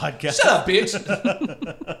in this podcast. Shut up, bitch.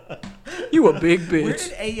 You a big Where bitch.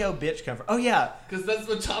 did Ayo bitch come from? Oh yeah, Because that's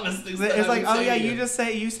what Thomas thinks. That it's I like would oh say yeah, to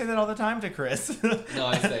you say that all the time to Chris. No,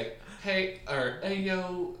 I say, hey, or hey,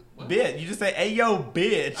 yo. What? Bitch, you just say Ayo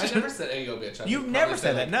bitch. I never said hey, yo, bitch. I You've would never probably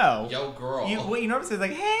said say, that, no. Yo, girl. You normally say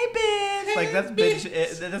like hey bitch, Hey, like that's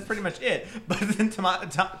bitch. That's pretty much it. But then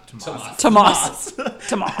Tomas. Tomas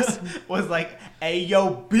was like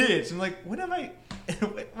Ayo bitch. I'm like, what am I?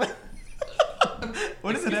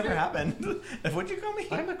 When does it ever happen? What'd you call me?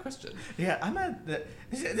 I'm a Christian. Yeah, I'm a.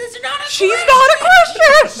 This is not a. She's not a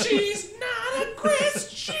Christian. She's not a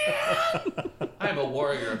Christian. I am a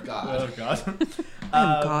warrior of God. Oh God.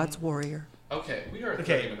 I'm God's warrior. Okay, we are 30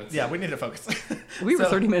 Okay. minutes. Yeah, in. we need to focus. We were So-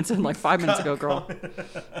 30 minutes in like 5 minutes ago, girl.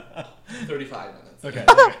 35 minutes. Okay.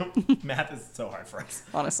 there we go. Math is so hard for us.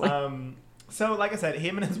 Honestly. So, like I said,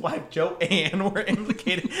 him and his wife Joanne were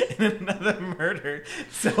implicated in another murder.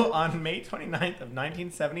 So, on May 29th of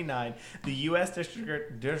 1979, the U.S.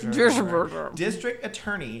 District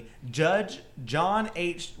Attorney Judge John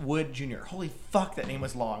H. Wood Jr. Holy fuck, that name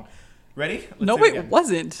was long. Ready? Let's No, do it it again.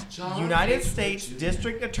 wasn't. John United H. States Wood Jr.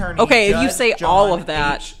 District Attorney. Okay, if you Judge say John all of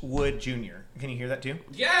that- H. Wood Jr. Can you hear that too?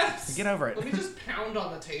 Yes. Get over it. Let me just pound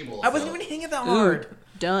on the table. I wasn't even hitting it that Ooh, hard.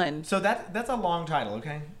 done. So that's a long title,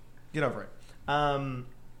 okay? Get over it.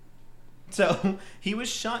 So he was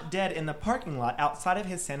shot dead in the parking lot outside of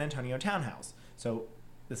his San Antonio townhouse. So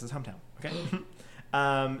this is hometown, okay?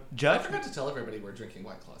 I Judge, forgot to tell everybody we're drinking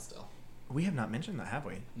White Claw still. we have not mentioned that, have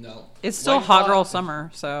we? No. It's still White hot Claw- girl summer,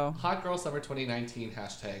 so. Hot Girl Summer 2019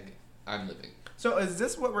 hashtag I'm living. So is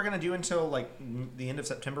this what we're gonna do until like the end of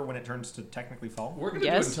September when it turns to technically fall? We're gonna do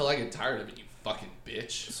it until I get tired of it, you fucking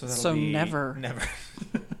bitch. So never. Never.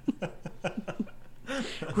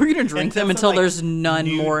 We're gonna drink them until there's none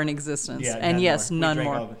new- more in existence. Yeah, and yes, We none drank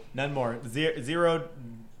more. all of it. None more.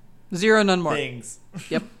 Zero None more. things.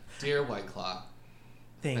 Yep. Dear White Claw.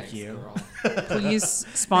 Thank Thanks, you. girl. Please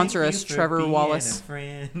sponsor Thank us, you for Trevor being Wallace. a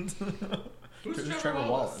friend. Who's Trevor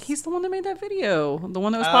Wallace? He's the one that made that video, the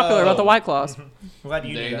one that was popular about the White Claws. Glad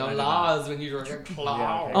you There knew ain't that. no I laws when you drink a claw.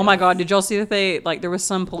 Yeah, okay. Oh my God! Did y'all see that there was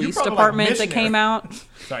some police probably, like, department that missionary. came out?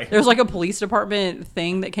 Sorry. There was like a police department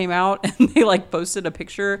thing that came out, and they like posted a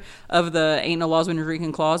picture of the "Ain't no laws when you're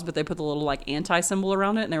drinking claws," but they put the little like anti symbol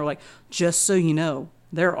around it, and they were like, "Just so you know,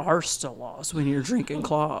 there are still laws when you're drinking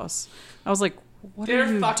claws." I was like, "What They're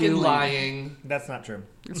are you fucking doing?" lying. That's not true.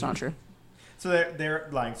 It's not true. So they're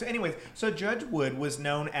lying. So anyways, so Judge Wood was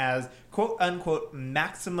known as quote unquote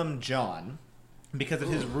Maximum John because of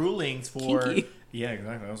his rulings for Kinky. Yeah,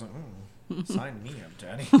 exactly. I was like, sign me up,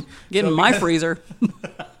 Daddy. Get in So my because- freezer.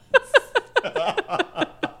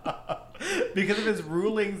 because of his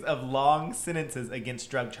rulings of long sentences against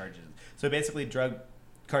drug charges. So basically, drug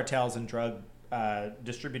cartels and drug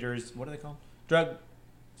distributors. What are they called? Drug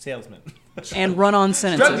salesmen. And run-on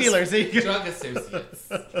sentences. Drug dealers. There you go. Drug associates.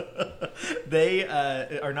 They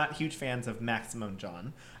are not huge fans of Maximum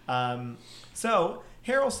John. So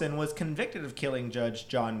Harrelson was convicted of killing Judge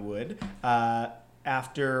John Wood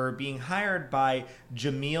after being hired by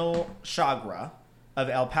Jamil Chagra of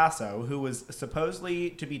El Paso, who was supposedly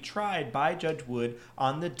to be tried by Judge Wood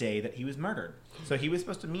on the day that he was murdered. So he was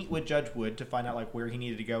supposed to meet with Judge Wood to find out like where he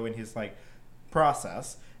needed to go in his like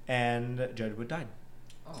process, and Judge Wood died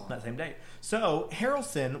that same day. So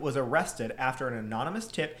Harrelson was arrested after an anonymous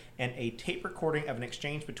tip and a tape recording of an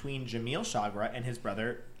exchange between Jamil Chagra and his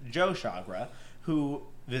brother Joe Chagra, who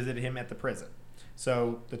visited him at the prison.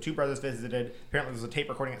 So the two brothers visited. Apparently there was a tape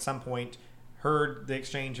recording at some point, heard the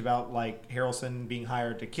exchange about like Harrelson being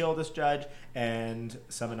hired to kill this judge, and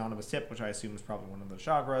some anonymous tip, which I assume is probably one of the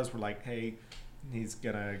Chagras, were like, hey, he's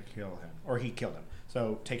gonna kill him, or he killed him,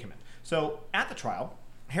 so take him in. So at the trial,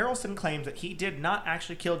 Harrelson claims that he did not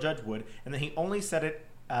actually kill Judge Wood, and that he only said it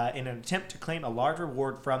in an attempt to claim a large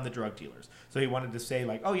reward from the drug dealers. So he wanted to say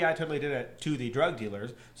like, oh yeah, I totally did it to the drug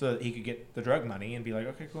dealers so that he could get the drug money and be like,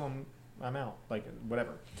 okay, cool, I'm out, like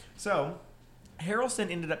whatever. So Harrelson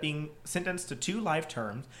ended up being sentenced to 2 life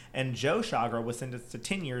terms, and Joe Chagra was sentenced to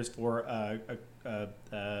 10 years for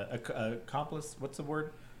accomplice. What's the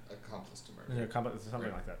word? Accomplice to Yeah, murder.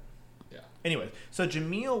 something like that. Yeah. Anyway, so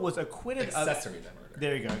Jamil was acquitted Accessory to murder.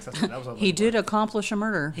 There you go. Accessory. That was what I was He looking did for. accomplish a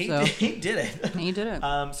murder. He So did it. he did it.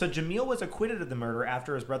 So Jamil was acquitted of the murder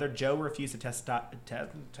after his brother Joe refused to testify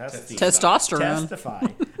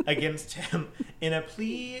Testosterone. against him. In a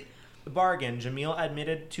plea bargain, Jamil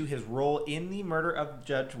admitted to his role in the murder of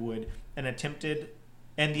Judge Wood and the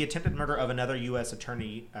attempted murder of another U.S.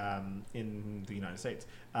 attorney in the United States,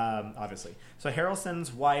 obviously. So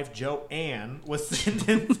Harrelson's wife, Joanne, was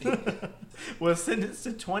sentenced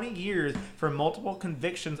to 20 years for multiple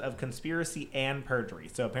convictions of conspiracy and perjury.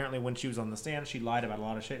 So apparently when she was on the stand, she lied about a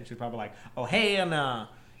lot of shit, and she was probably like, oh, hey, nah,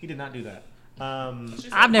 he did not do that.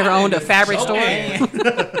 I've never owned a fabric store.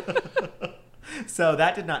 So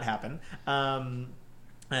that did not happen.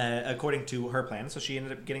 According to her plan. So she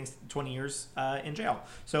ended up getting 20 years in jail.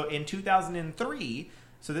 So in 2003,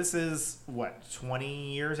 so this is,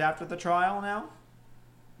 20 years after the trial now?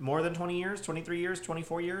 More than 20 years? 23 years?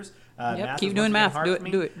 24 years? Yep, keep is doing once again math. hard Do for it,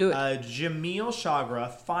 me. do it, do it. Jamil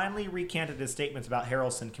Chagra finally recanted his statements about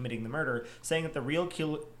Harrelson committing the murder, saying that the real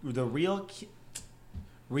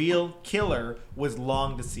killer was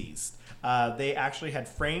long deceased. They actually had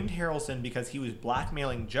framed Harrelson because he was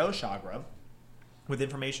blackmailing Joe Chagra with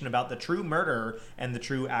information about the true murderer and the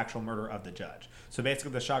true actual murder of the judge. So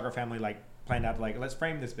basically the Chagra family planned out let's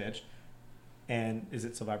frame this bitch. And is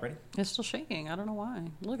it still vibrating? It's still shaking. I don't know why.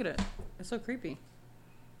 Look at it. It's so creepy.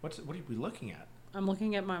 What are we looking at? I'm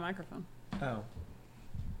looking at my microphone. Oh.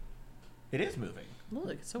 It is moving.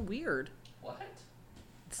 Look, it's so weird. What?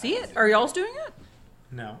 See it? Are y'all's doing it?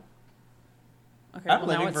 No. Okay, I'm well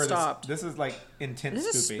now living it for stopped. this. This is intense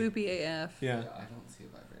This is spoopy. spoopy AF. Yeah. I don't see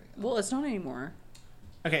it vibrating. Well, it's not anymore.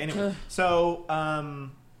 Okay, anyway. Ugh. So,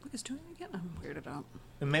 Look, it's doing it again. I'm weirded out.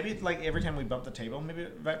 maybe every time we bump the table, maybe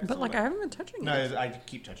it vibrates But a little I haven't been touching bit. it. No, I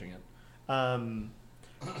keep touching it.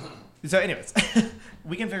 So anyways,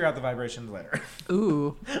 we can figure out the vibrations later.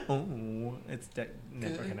 Ooh. Oh, it's okay,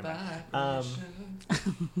 never mind.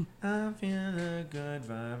 I feel a good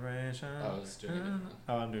vibration. I was doing it.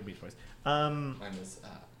 Oh, I'm doing Beach Boys. Mine was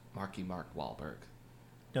Marky Mark Wahlberg.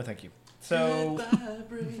 No, thank you. So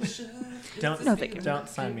don't No, thank you. don't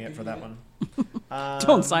sign me up for that one.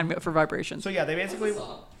 Don't sign me up for vibrations. So yeah, they basically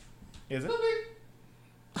Song. is it?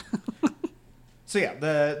 So yeah,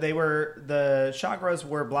 the Chagras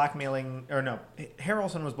were blackmailing, or no,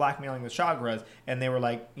 Harrelson was blackmailing the Chagras, and they were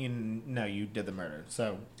like, no, you did the murder.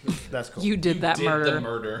 So that's cool. You did that Did murder. the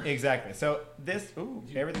murder. Exactly. So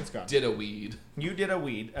everything's gone. Did a weed. You did a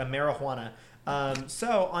weed, a marijuana.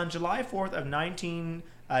 So on July 4th of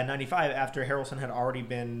 1995, after Harrelson had already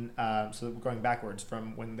been, so we're going backwards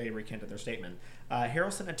from when they recanted their statement,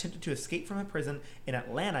 Harrelson attempted to escape from a prison in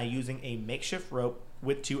Atlanta using a makeshift rope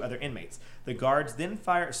with 2 other inmates. The guards then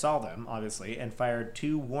saw them, obviously, and fired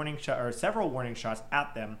several warning shots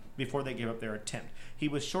at them before they gave up their attempt. He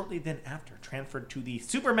was shortly then after transferred to the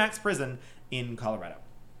Supermax prison in Colorado.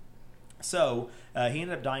 So he ended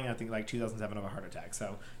up dying, I think, like 2007 of a heart attack.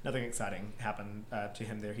 So nothing exciting happened to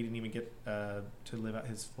him there. He didn't even get to live out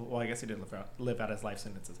his full. Well, I guess he did live out his life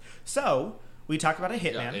sentences. So we talked about a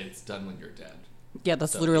hitman. Yeah, it's done when you're dead. Yeah,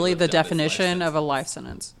 that's So literally he the lived out his life definition of a sentence. life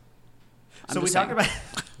sentence. I'm So we just talked saying.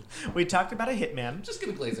 about we talked about a hitman. I'm just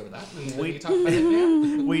gonna glaze over that. And We- we talked about it,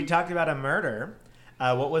 man. We talked about a murder.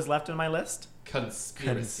 What was left on my list?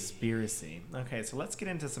 Conspiracy. Conspiracy. Okay, so let's get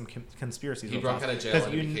into some conspiracies. He real broke fast. out of jail 'Cause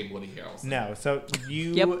and you he became Woody Harrelson. No, so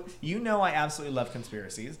Yep. you know I absolutely love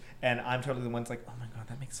conspiracies, and I'm totally the one's like, oh my god,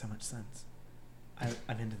 that makes so much sense.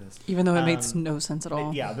 I'm into this. Even though it makes Um, no sense at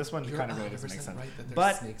all. Yeah, this one You're kind of really doesn't make 100% sense. right that there's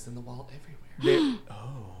But snakes in the wall everywhere.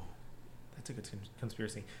 that's a good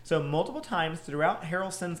conspiracy. So multiple times throughout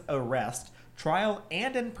Harrelson's arrest, trial,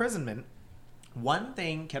 and imprisonment, one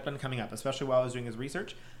thing kept on coming up, especially while I was doing his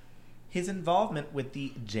research: his involvement with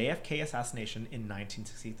the JFK assassination in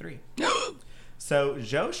 1963. So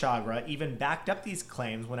Joe Chagra even backed up these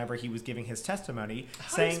claims whenever he was giving his testimony, How do you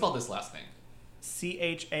saying spell this last name?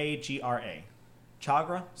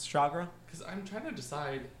 Chagra. Chagra? Because I'm trying to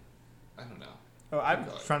decide. I don't know. Oh, I'm Keep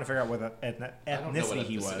going. trying to figure out what don't know what ethnicity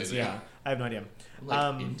he was. ethnicity, Yeah, yeah. I have no idea. I'm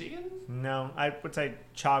like Indian? No, I would say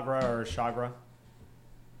Chagra or Chagra.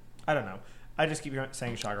 I don't know. I just keep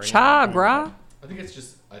saying Chagra. Chagra? I think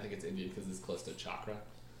it's Indian because it's close to chakra.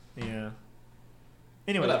 Yeah.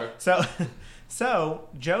 Anyway, Whatever. so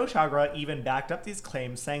Joe Chagra even backed up these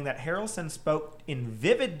claims, saying that Harrelson spoke in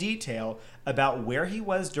vivid detail about where he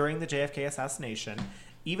was during the JFK assassination,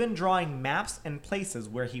 even drawing maps and places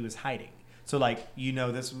where he was hiding. So, like,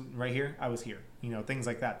 this right here, I was here. Things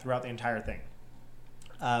like that throughout the entire thing.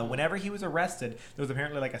 Whenever he was arrested, there was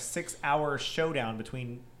apparently like a 6-hour showdown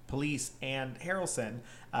between police and Harrelson,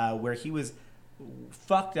 where he was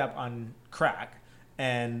fucked up on crack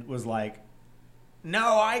and was like,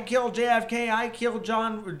 no, I killed JFK, I killed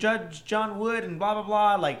Judge John Wood, and blah, blah,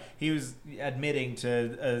 blah. Like, he was admitting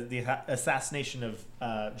to the assassination of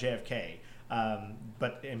JFK.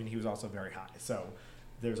 But, I mean, he was also very high. So,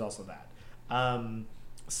 there's also that.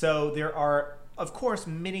 So, there are, of course,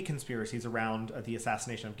 many conspiracies around the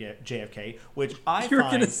assassination of JFK, which I You're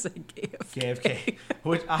find... going to say KFK. JFK,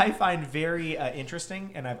 which I find very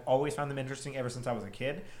interesting, and I've always found them interesting ever since I was a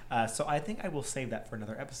kid. So I think I will save that for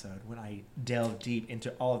another episode when I delve deep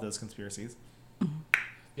into all of those conspiracies. You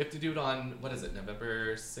have to do it on, what is it,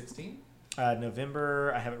 November 16th?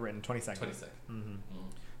 November, I have it written, 22nd. 22nd. Mm-hmm.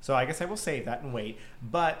 So I guess I will save that and wait.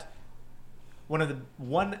 But one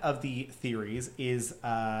of the theories is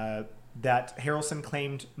that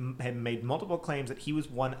Harrelson had made multiple claims that he was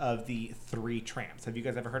one of the 3 tramps. Have you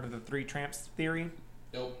guys ever heard of the 3 tramps theory?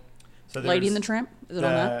 Nope. So Lady there's and the Tramp? Is it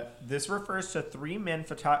on that? This refers to 3 men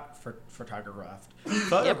photographed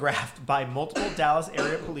by multiple Dallas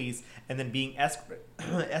area police and then being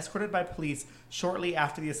escorted by police shortly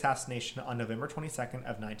after the assassination on November 22nd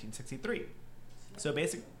of 1963. So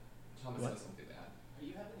basically, Thomas What? has something to add. Are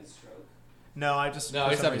you having a stroke? no, I just No, for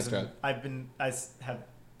he's some having a reason, stroke. I have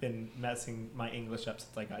been messing my English up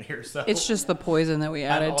since I got here. So It's just the poison that we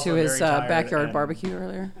added also to his very tired backyard and- barbecue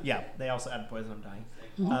earlier. yeah, they also add poison. I'm dying.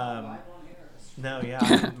 Mm-hmm. Live on air. No,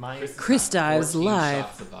 yeah, my Chris dies 14 live.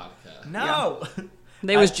 shots of vodka. no.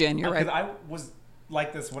 They was Jen, you're right. Because I was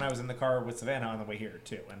like this when I was in the car with Savannah on the way here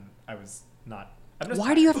too, and I was not. I'm just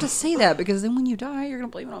Why do you have to say that? Because then when you die, you're gonna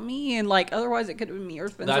blame it on me, and like otherwise it could have been me or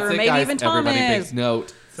Spencer, That's or it, maybe guys. even Everybody Thomas. takes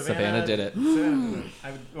note. Savannah did it.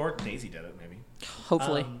 Or Daisy did it, maybe.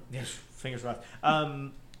 Hopefully, Yeah, fingers crossed.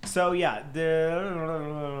 So yeah,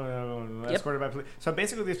 escorted by police. So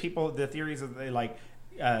basically, these people, the theories that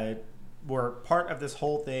they were part of this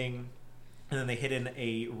whole thing, and then they hid in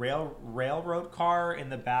a railroad car in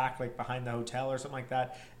the back, like behind the hotel or something like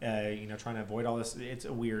that. Trying to avoid all this. It's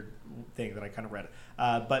a weird thing that I kind of read.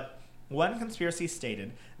 But One conspiracy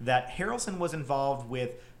stated that Harrelson was involved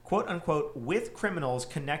with, quote unquote, with criminals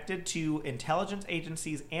connected to intelligence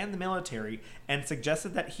agencies and the military, and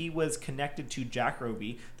suggested that he was connected to Jack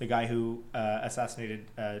Ruby, the guy who assassinated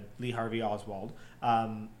Lee Harvey Oswald,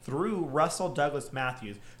 through Russell Douglas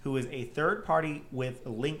Matthews, who is a third party with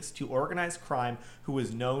links to organized crime who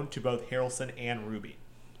is known to both Harrelson and Ruby.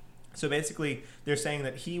 So basically, they're saying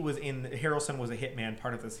that Harrelson was a hitman,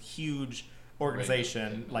 part of this huge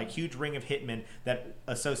organization, like huge ring of hitmen that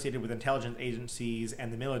associated with intelligence agencies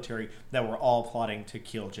and the military that were all plotting to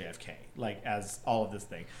kill JFK, like as all of this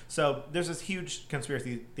thing. So there's this huge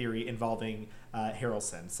conspiracy theory involving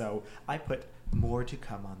Harrelson. So I put more to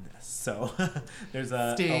come on this. So there's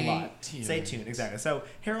a lot. Tuned. Stay tuned, exactly. So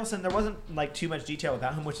Harrelson, there wasn't like too much detail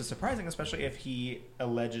about him, which is surprising, especially if he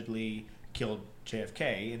allegedly killed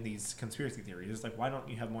JFK in these conspiracy theories. It's like, why don't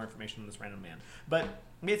you have more information on this random man? But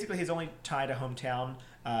basically, his only tie to hometown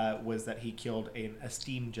was that he killed an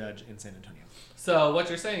esteemed judge in San Antonio. So what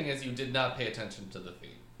you're saying is you did not pay attention to the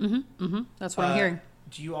theme. That's what I'm hearing.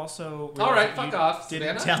 Do you also... All right, that fuck you off,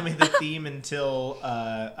 Didn't Savannah. tell me the theme until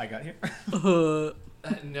I got here.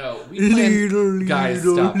 No, we plan... Guys,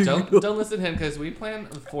 stop. Don't listen to him because we plan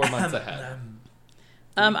 4 months ahead.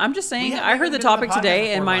 I'm just saying, We haven't I heard even the been on the topic podcast today,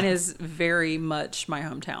 for and 4 mine months. is very much my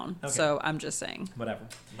hometown. Okay. So I'm just saying. Whatever.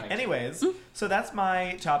 Nice. Anyways, so that's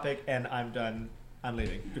my topic, and I'm done. I'm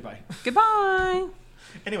leaving. Goodbye. Goodbye.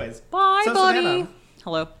 Anyways. Bye, so buddy. Savannah,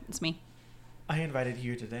 Hello, it's me. I invited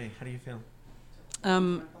you today. How do you feel? My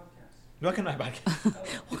podcast. Welcome to my podcast.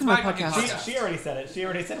 Welcome to my fucking podcast. She already said it. She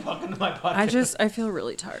already said welcome to my podcast. I feel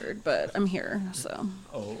really tired, but I'm here. So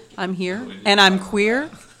Oh. I'm here, and I'm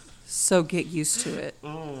queer. So get used to it.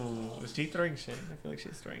 Oh. Is she throwing shade? I feel like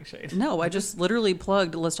she's throwing shade. No, I just literally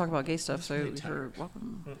plugged. Let's talk about gay stuff. So Really you're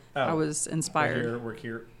welcome. Oh. I was inspired. We're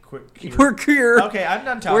here. Quick. Here. We're queer. Okay, I'm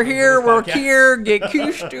done talking. We're here. for We're this podcast. here. Get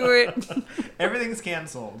used to it. Everything's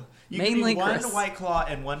canceled. You Mainly give me one Chris. White Claw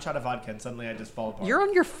and one shot of vodka, and suddenly I just fall apart. You're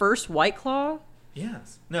on your first White Claw.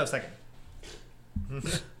 Yes. No, second.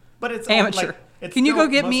 But it's Amateur. Like, it's Can you still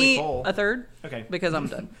go get mostly me full. a third? Okay. Because I'm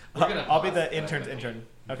done. We're gonna I'll be pause the for intern's a minute. intern.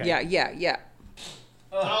 Okay. Yeah.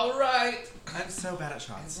 All right. I'm so bad at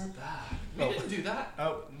shots. And we're back. We didn't do that.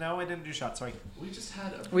 Oh, no, I didn't do shots. Sorry. We just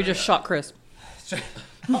had a... We just shot Chris.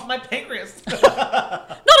 Oh, my pancreas. Not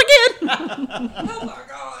again. Oh my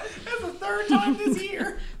god. That's the third time this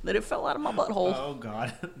year. That it fell out of my butthole. Oh,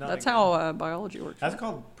 God. Not That's again. how biology works. That's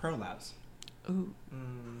called prolapse. Ooh.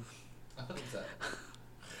 I thought it was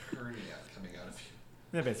a hernia coming out of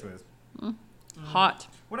you. Yeah, basically is. Hot.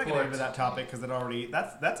 We're not going to get into that topic because it already...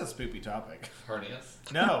 That's a spoopy topic. Hernias.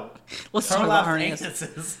 No. Let's talk about Prolapse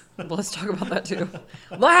hernias. anuses. Let's talk about that too.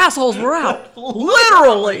 The assholes were out.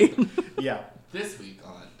 Literally. Yeah. This week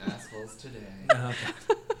on Assholes Today. Okay.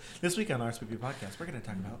 This week on our Spoopy Podcast, we're going to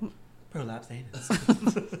talk about prolapse anus.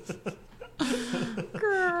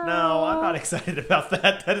 Girl. No, I'm not excited about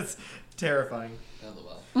that. That is terrifying.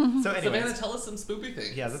 LOL. So, Savannah, anyways, tell us some spoopy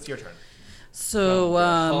things. yeah, that's your turn. So,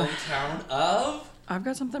 From the hometown of... I've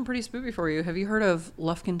got something pretty spoopy for you. Have you heard of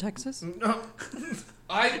Lufkin, Texas? No.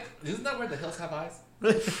 Isn't that where the hills have eyes?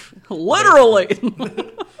 Literally.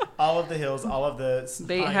 All of the hills, all of the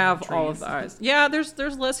They pine have all of trees. the eyes. Yeah,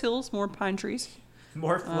 there's less hills, more pine trees,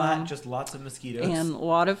 More flat, just lots of mosquitoes. and a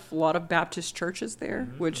lot of Baptist churches there,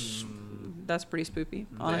 which that's pretty spoopy,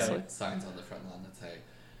 honestly. They have signs on the front lawn that say,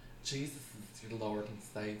 Jesus is your Lord and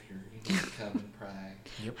Savior. You need to come and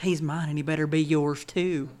pray. He's mine, and he better be yours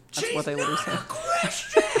too. That's what they literally say.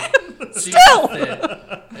 Still!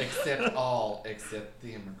 Accept all except the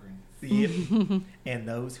immigrants. Yep. And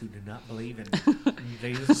those who do not believe in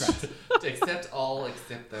Jesus Christ. Accept all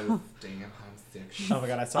except those damn homosexuals. Oh my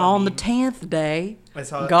God, I saw a On the meme. 10th day, I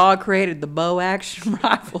saw God created the bow action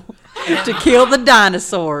rifle to kill the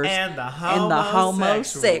dinosaurs and the and the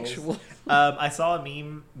homosexuals. I saw a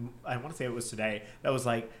meme. I want to say it was today. That was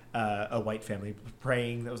like a white family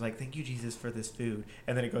praying. That was like, "Thank you, Jesus, for this food."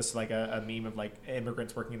 And then it goes to like a meme of like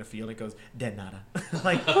immigrants working in a field. It goes, "De nada."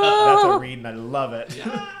 Like that's a read, and I love it.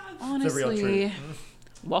 Yeah. It's the real Honestly, truth.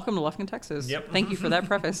 welcome to Lufkin, Texas. Yep. Thank you for that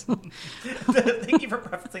preface. Thank you for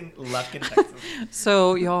prefacing Lufkin, Texas.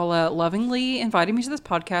 So y'all lovingly invited me to this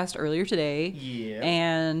podcast earlier today. Yeah.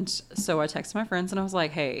 And so I texted my friends and I was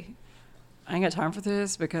like, hey, I ain't got time for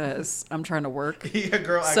this because I'm trying to work. Yeah,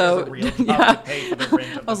 girl, So, I a real job yeah. to pay for the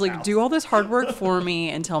rent of I was this like, house. do all this hard work for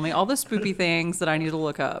me and tell me all the spoopy things that I need to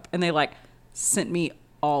look up. And they like sent me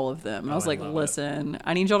all of them. And I was I like, love it. listen,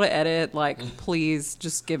 I need y'all to edit. Like, please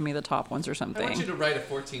just give me the top ones or I want you something. to write a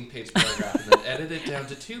 14-page paragraph and then edit it down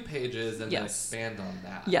to 2 pages and then Yes. expand on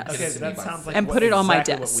that. Yes. Give Okay, it to me that by sounds like And what- put it on my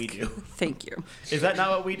exactly desk. What we do. Thank you. Is that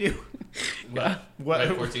not what we do? What? What-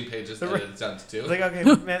 Write 14 pages, the- edit it down to 2? It's like, okay,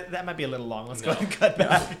 man, that might be a little long. Let's go No. ahead and cut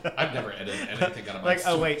back. I've never edited anything out of my Like,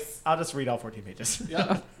 oh wait, stories. I'll just read all 14 pages.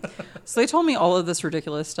 Yeah. So they told me all of this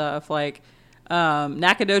ridiculous stuff, like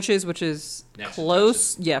Nacogdoches, which is Nacogdoches.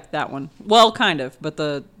 close. Yeah, that one. Well, kind of, but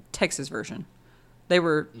the Texas version. They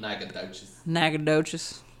were Nacogdoches.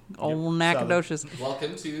 Nacogdoches. Old Yep, Nacogdoches.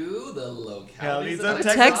 Welcome to the localities Localities of of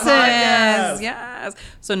Texas. Texas. Texas, Podcast. yes.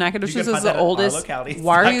 So You Nacogdoches can is find the that at oldest. ourlocalities.com.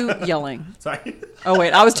 Why are you yelling? Sorry. Oh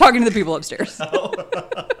wait, I was talking to the people upstairs.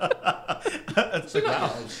 It's like,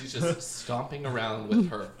 wow. She's just stomping around with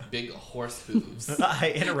her big horse hooves.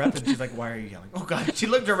 I interrupted. She's like, "Why are you yelling?" Oh God! She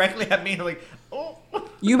looked directly at me and like, "Oh."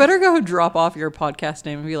 You better go drop off your podcast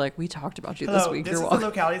name and be like, "We talked about you this Hello, week." this You're is welcome. the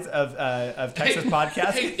localities of Texas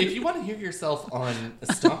podcast. Hey, if you want to hear yourself on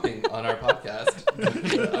stomping on our podcast, go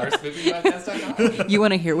to ourspoopypodcast.com. You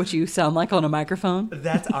want to hear what you sound like on a microphone,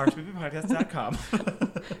 That's ourspoopypodcast.com.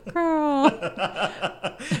 girl?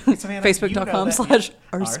 Savannah, you know that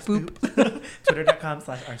Facebook.com/ourspoop.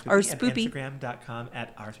 Twitter.com/ourspoopy. Ourspoopy. And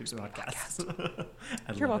Instagram.com@ourspoopypodcast.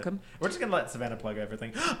 I You're love welcome. it. We're just going to let Savannah plug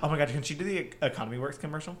everything. Oh my God, can she do the Economy Works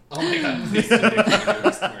commercial? Oh my god, please do the Economy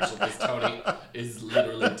Works commercial because Tony is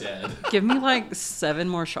literally dead. Give me like 7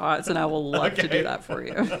 more shots, and I will love to Okay. do that for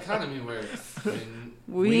you. Economy Works. When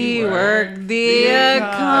We work the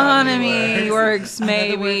economy economy works, Another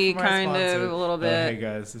word maybe, from our kind sponsor. of, a little Oh, hey bit.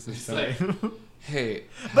 guys, this is It's Tony. Hey,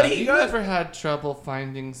 But have he you goes- ever had trouble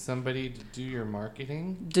finding somebody to do your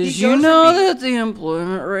marketing? Did He you goes know to be- that the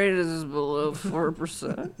employment rate is below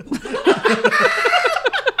 4%?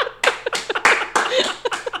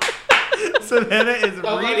 Savannah is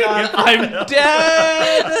Oh my reading god, it. I'm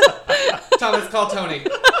dead! Thomas, call Tony.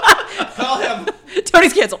 Call him.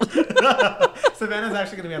 Tony's canceled. Savannah's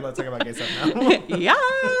actually going to be able to talk about gay stuff now.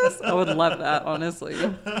 Yes, I would love that, honestly.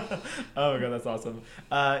 Oh my God, that's awesome.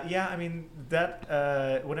 Yeah, I mean,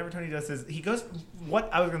 that, whenever Tony does his, he goes, what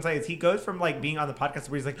I was going to say is he goes from like being on the podcast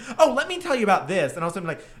where he's like, oh, let me tell you about this. And all of a sudden,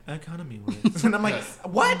 like, Economy Works. And I'm like, Yes.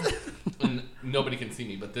 what? And nobody can see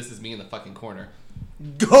me, but this is me in the fucking corner.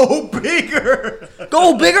 Go bigger.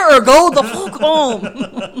 Go bigger or go the fuck home.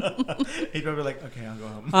 He'd probably be like, okay, I'll go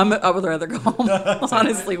home. I would rather go home.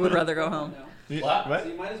 Honestly, would rather go home. What? So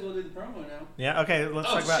you might as well do the promo now. Yeah, okay, let's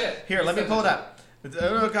Oh, talk about shit. Here, let me pull it up.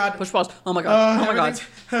 Oh, God. Push pause. Oh my god. Oh my god.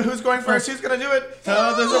 everything's- Who's going first? Who's going to do it?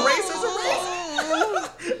 There's a race. There's a race.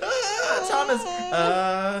 Thomas.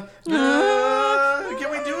 Can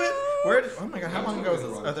we do it? Where? Oh, my God. How long ago was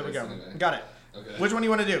this? Oh, there we go. Got it. Okay. Which one do you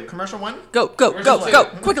want to do? Commercial one? Go, go, Where's go, the go,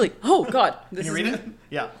 plate? quickly. Oh god. Can This you is read it?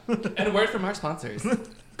 Yeah. And a word from our sponsors.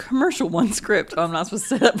 commercial one script. Oh, I'm not supposed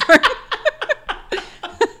to say that part.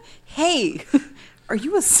 Hey, are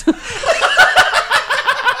you a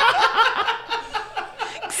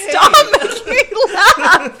Stop making me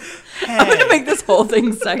laugh. I'm gonna make this whole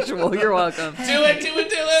thing sexual. You're welcome. Do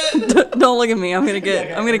it. Don't look at me. I'm gonna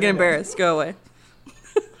get embarrassed. Go away.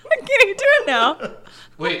 I can't even do it now.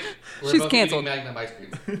 Wait, we're She's both canceled. eating Magnum ice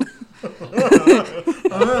cream.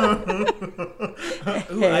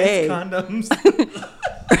 Ooh, Hey. ice condoms.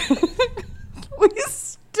 Will you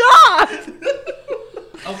stop?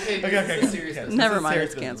 Okay, Okay, this okay. is a serious okay. business. Never This is mind,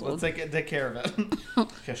 serious it's business. canceled. Let's take care of it.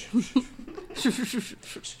 Okay, shh.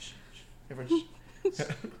 Everyone, shh.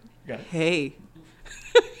 Got it. Hey,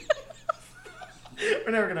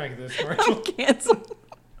 We're never gonna make this commercial. cancel.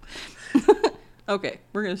 Okay,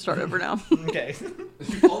 we're gonna start over now. Okay.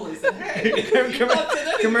 You only said hey. You left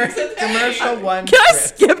it anyway. You said, hey. Commercial one. Can I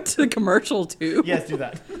script. skip to the commercial too? Yes, do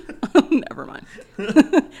that. Never mind.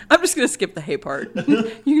 I'm just gonna skip the hey part.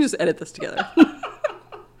 You can just edit this together.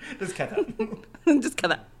 Just cut that. Just cut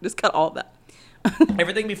that. Just cut all of that.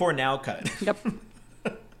 Everything before now, cut. Yep.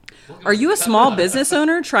 Are you a small business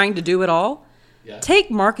owner trying to do it all? Yeah. Take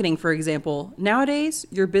marketing, for example. Nowadays,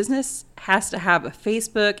 your business has to have a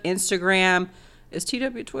Facebook, Instagram. Is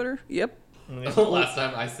TW Twitter? Yep. Last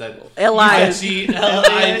time I said L.I.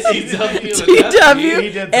 G-L-I-T-W.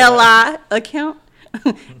 TW account.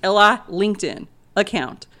 LI LinkedIn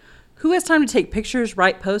account. Who has time to take pictures,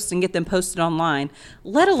 write posts, and get them posted online,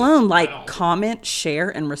 let alone like comment, share,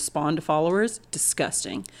 and respond to followers?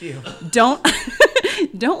 Disgusting. Ew. Don't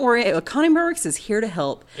worry. Economy Works is here to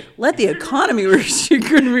help. Let the economy works.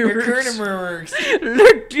 Economy works. Works.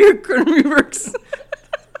 Let the economy works.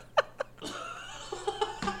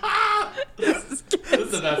 This is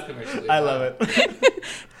the best commercial. I love it.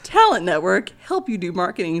 Talent Network, help you do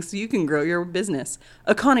marketing so you can grow your business.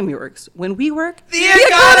 Economy Works. When we work, The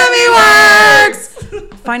economy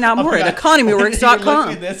works! Find out more at Look at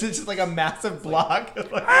economyworks.com. this. It's just like a massive block.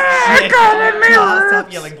 Like, Economy Stop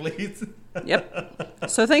Works! yelling, please. Yep.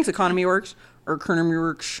 So thanks, Economy Works, or Economy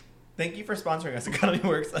Works. Thank you for sponsoring us, Economy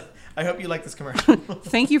Works. I hope you like this commercial.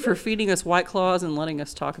 Thank you for feeding us White Claws and letting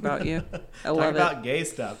us talk about you. I Talk love about it. gay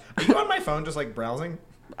stuff. Are you on my phone just like browsing?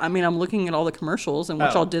 I mean, I'm looking at all the commercials and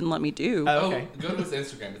what Oh. y'all didn't let me do. Oh, okay. Oh, go to his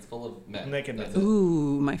Instagram. It's full of men. Naked That's men. it.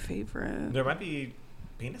 Ooh, my favorite. There might be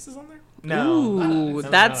penises on there? No. Ooh,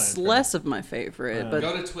 That's that's not less of my favorite, but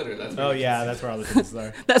Go to Twitter. That's Oh, where you yeah, can that's where all the penises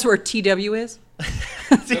are. that's where TW is.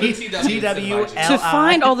 Go to TW. To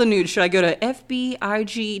find all the nudes, should I go to FB,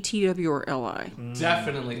 IG, TW, or LI? see.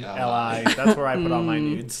 Definitely LI. That's where I put all my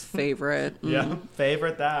nudes. Favorite. Yeah.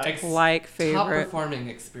 Favorite that. Like Top favorite. performing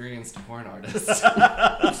experienced porn artist.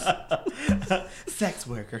 Sex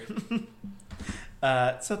worker.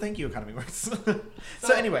 So thank you, Economy Works.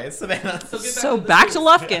 So anyways, Savannah. So back to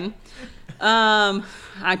Lufkin.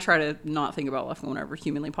 I try to not think about Lufkin whenever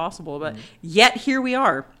humanly possible, but yet here we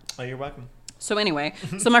are. Oh, you're welcome. So anyway,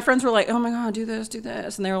 so my friends were like, "Oh my god, do this,"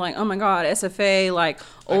 and they were like, "Oh my god, SFA, like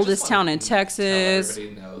oldest town in Texas." Tell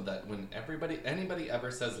everybody know that when anybody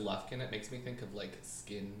ever says Lufkin, it makes me think of like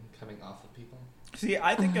skin coming off of people, See,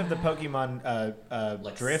 I think of the Pokemon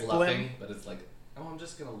like Drifblim. sloughing, but it's like, oh, I'm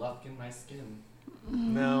just gonna Lufkin my skin.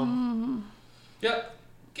 No. Yep,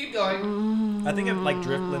 keep going. I think of like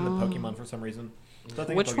Drifblim, the Pokemon, for some reason. So I think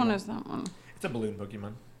of Which one Pokemon. is that one? It's a balloon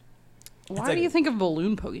Pokemon. Why do you think of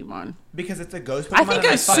balloon Pokemon? Because it's a ghost Pokemon. I think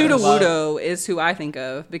and of fucking love- Sudowoodo is who I think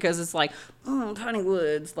of because it's like, oh, tiny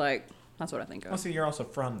woods, like that's what I think Well, of. see, you're also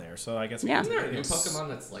from there, so I guess. Yeah. Isn't there a new It's- Pokemon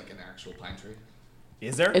that's like an actual pine tree?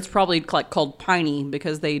 Is there? It's probably like called Piney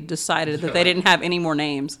because they decided that they didn't have any more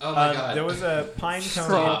names. Oh my god. There was a pine cone.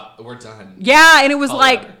 Stop. We're done. Yeah, and it was Call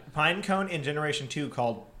like letter. Pine cone in Generation 2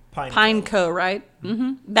 called Pine. Pineco, right?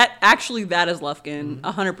 Mm-hmm. That is Lufkin.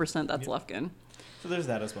 100% that's Lufkin. So there's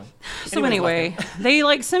that as well. So anyway, they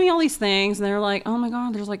like sent me all these things, and they're like, "Oh my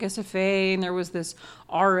god, there's like SFA, and there was this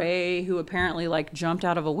RA who apparently like jumped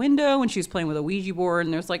out of a window when she was playing with a Ouija board,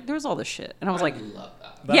 and there's all this shit." And I was like, love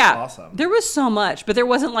that. That's "Yeah, awesome. there was so much, but there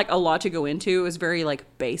wasn't like a lot to go into. It was very like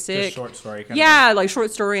basic, Just short story. Kind yeah, like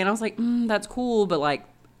short story." And I was like, "That's cool, but like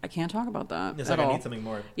I can't talk about that It's at like I all. need something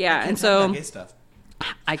more. Yeah, I can't and talk so- about gay stuff.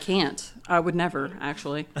 I can't. I would never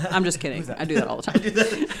actually. I'm just kidding. Who's that? I do that all the I time." do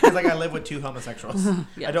that. It's like I live with 2 homosexuals.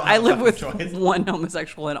 Yeah, I don't. I Have a live with fucking choice. one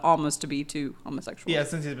homosexual and almost to be 2 homosexuals. Yeah,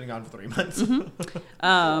 since he's been gone for 3 months.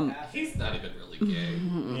 He's not even really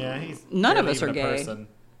gay. Yeah, he's None of barely us are even a gay. person.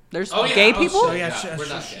 There's Oh, yeah. gay Oh, people. shit. yeah, Yeah, we're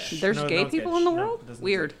not gay. There's No, gay no one's people gay. in the No, world. it doesn't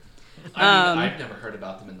Weird. I mean, I've never heard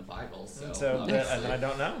about them in the Bible, so. So obviously. I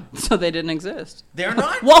don't know. So they didn't exist. They're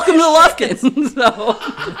not. Welcome to Lufkin.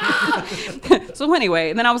 So anyway,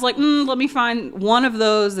 and then I was like, let me find one of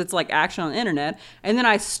those that's like action on the internet. And then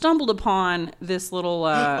I stumbled upon this little. you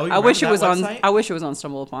I wish it remember was that on. website? I wish it was on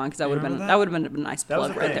Stumble Upon because that would have been remember that would have been a nice That was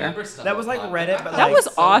plug a right thing. there. Remember Stumble That was like Upon, Reddit, but but I That like was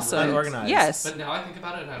so awesome. weird. unorganized. Yes, But now I think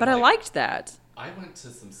about it, and I'm but I like, liked that. I went to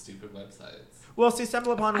some stupid websites. Well, see,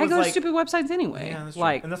 Stumble Upon was I go like. to stupid websites anyway. Yeah, that's true.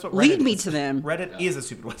 Like, And that's what lead Reddit me is. to them. Reddit is a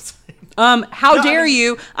stupid website. How No, I dare mean-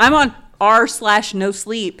 you? I'm on r/no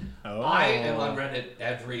sleep. Oh. I am on Reddit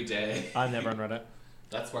every day. I'm never on Reddit.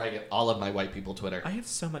 That's where I get all of my white people Twitter. I have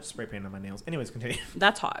so much spray paint on my nails. Anyways, continue.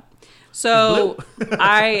 That's hot. So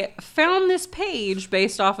I found this page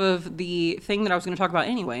based off of the thing that I was going to talk about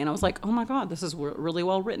anyway, and I was like, "Oh my god, this is really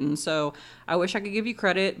well written." So I wish I could give you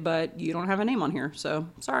credit, but you don't have a name on here, so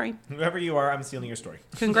sorry. Whoever you are, I'm stealing your story.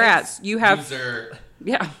 Congrats, you have User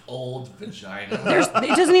yeah. old vagina.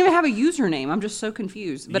 It doesn't even have a username. I'm just so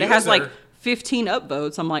confused. But it has like User. 15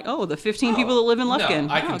 upvotes. I'm like, oh, the 15 people that live in Lufkin.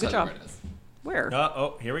 No, I can oh, good tell job. you where it is. Where?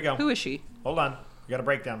 Oh, here we go. Who is she? Hold on. We got a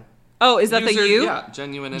breakdown. Oh, is that User- the you? Yeah,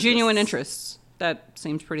 genuine interests. Genuine interests. That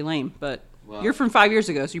seems pretty lame, but Well- you're from 5 years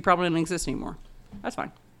ago, so you probably don't exist anymore. That's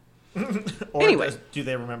fine. Or Anyway. do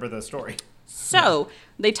they remember the story? So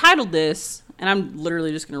they titled this, and I'm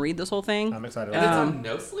literally just going to read this whole thing. I'm excited. And it's Um, on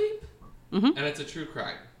No Sleep? mm-hmm. And it's a true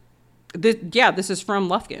crime. This is from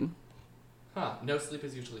Lufkin. Huh. No Sleep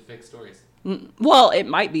is usually fake stories. Well, it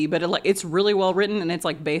might be, but it's really well written, and it's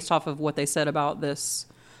like based off of what they said about this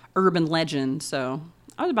urban legend. So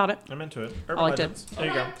I was about it. I'm into it. Urban I liked it. legends. There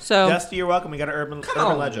you go. So- Dusty, you're welcome. We got an urban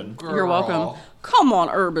legend. You're welcome. Come on,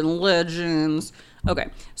 urban legends. Okay,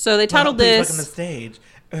 so they titled Please this. look on the stage.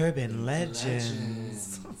 Urban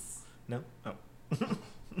legends. No. Oh.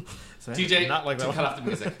 So TJ, not like that. cut one. off the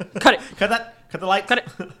music. Cut it. Cut that. Cut the lights. Cut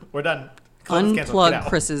it. We're done. Close, cancel, get Unplug out.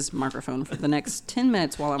 Chris's microphone for the next 10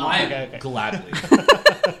 minutes while I'm on. I Okay. gladly.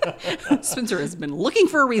 Spencer has been looking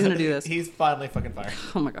for a reason to do this. He's finally fucking fired.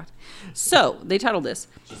 Oh my god. So they titled this.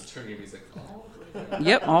 Just turn your music all the way down.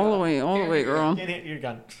 Yep, all the way, girl. You're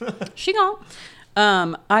gone. She gone.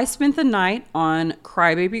 I spent the night on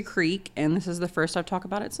Crybaby Creek, and this is the first I've talked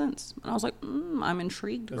about it since. And I was like, I'm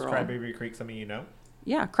intrigued, Is girl. Crybaby Creek something you know?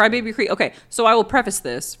 Yeah, Crybaby Creek. Okay, so I will preface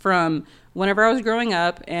this from whenever I was growing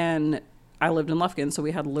up, and I lived in Lufkin, so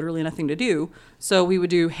we had literally nothing to do. So we would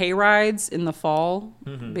do hay rides in the fall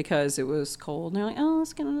because it was cold. And they're like, oh,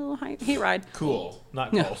 let's get a little hay ride. Cool,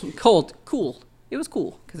 not Yeah, cold. cool. It was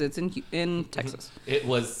cool because it's in Texas. It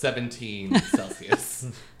was 17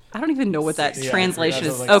 Celsius. I don't even know what that Yeah, translation that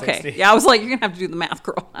is. was like okay, 60. yeah, I was like, you're gonna have to do the math,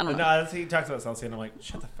 girl. I don't know. No, he talks about Celsius, and I'm like,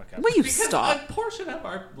 shut the fuck up. Will you Because stop? a portion of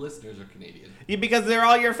our listeners are Canadian. Yeah, because they're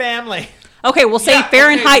all your family. Okay, we'll say Yeah,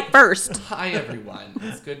 Fahrenheit okay. first. Hi, everyone.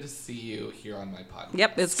 It's good to see you here on my podcast.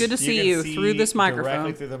 Yep, it's good to see can you see through this directly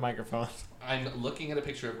microphone. through the microphone. I'm looking at a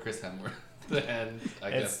picture of Chris Hemsworth, and I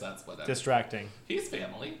It's guess that's what I'm... Distracting. He's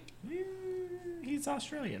family. He's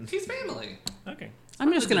Australian. He's family. Okay.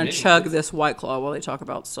 I'm just the gonna Dominions. chug this White Claw while they talk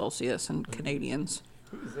about Celsius and Canadians.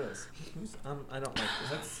 Who is this? Who's, I don't like this.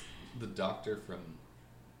 That's the doctor from...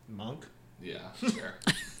 Monk? Yeah, sure.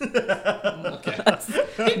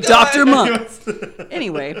 Okay. Dr. Monk.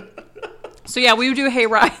 Anyway, so yeah, we would do hay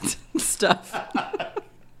rides and stuff.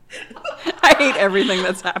 I hate everything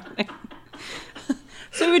that's happening.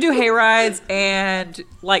 So we would do hay rides, and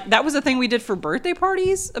like that was the thing we did for birthday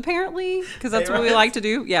parties, apparently, because that's Hay what we rides? like to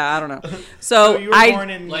do. Yeah, I don't know. So you were born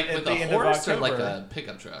in Like at with the a end of horse or October. like a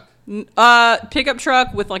pickup truck? Pickup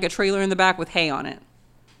truck with like a trailer in the back with hay on it.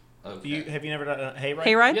 Okay. Have you never done a hay ride?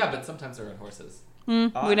 Hay ride? Yeah, but sometimes they're on horses.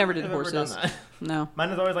 Oh, We never did I've never done horses. that. No, Mine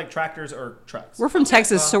is always like tractors or trucks. we're from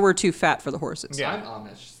Texas, well- so we're too fat for the horses. Yeah. I'm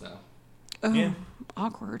Amish, so... Oh, Yeah.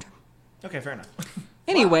 awkward. Okay, fair enough.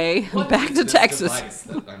 Anyway, What back is to this Texas. device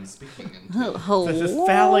that I'm speaking into? Hello. There's this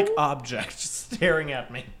phallic object staring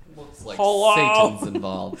at me. Looks like Hello? Satan's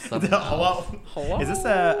involved somehow. Hello? Is this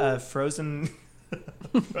a frozen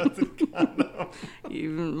frozen condom? You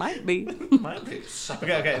might be. Okay, shut the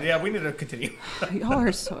fuck Okay, up. yeah, we need to continue. Y'all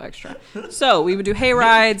are so extra. So we would do hay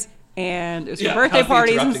rides and it was for Yeah, birthday how's the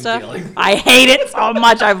parties and interrupting stuff. feeling? I hate it so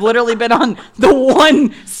much. I've literally been on the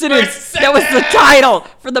one sentence that was the sentence! title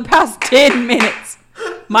for the past 10 minutes.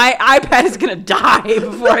 My iPad is gonna die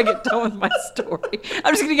before I get done with my story.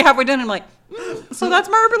 I'm just gonna get halfway done and I'm like, so that's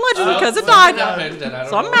my urban legend because it Something died. happened, and I don't know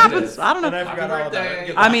Something what it happened. is. I don't And know. I forgot all about birthday.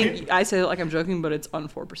 it. I mean, I say it like I'm joking, but it's on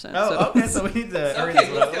 4%. Oh, so. okay, so we need to hurry Okay,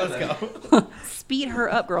 this let's up. go Let's go. Speed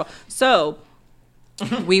her up, girl. So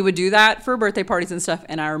we would do that for birthday parties and stuff.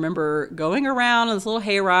 And I remember going around on this little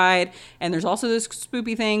hayride. And there's also this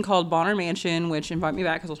spoopy thing called Bonner Mansion, which invite me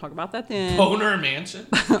back because we'll talk about that then. Boner Mansion?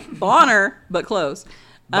 Bonner, but close.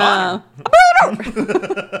 Bonner.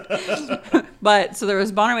 But so there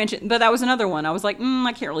was Bonner Mansion, but that was another one. I was like,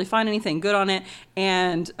 I can't really find anything good on it.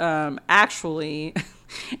 And actually,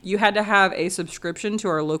 you had to have a subscription to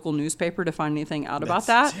our local newspaper to find anything out about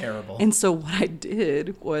That's that. terrible. And so what I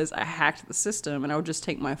did was I hacked the system, and I would just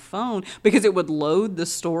take my phone because it would load the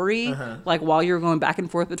story like while you were going back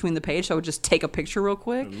and forth between the page. So I would just take a picture real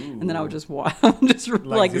quick, and then I would just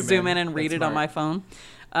like zoom zoom in. in and read That's it on smart. my phone.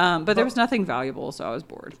 But there was nothing valuable, so I was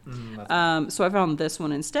bored. So I found this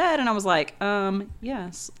one instead, and I was like,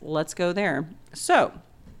 yes, let's go there. So,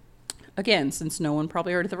 again, since no one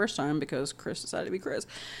probably heard it the first time because Chris decided to be Chris,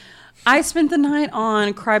 I spent the night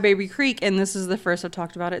on Crybaby Creek, and this is the first I've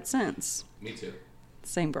talked about it since. Me too.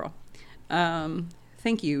 Same girl.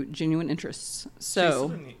 Thank you, genuine interests. She So,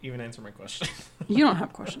 didn't even answer my question. you don't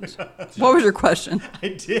have questions. What was your question? I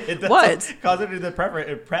did. That's What? Cause I did the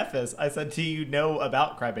preface. I said, "Do you know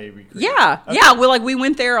about Crybaby Creek?" Yeah, Okay. yeah. Well, like we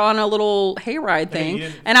went there on a little hayride Okay, thing, you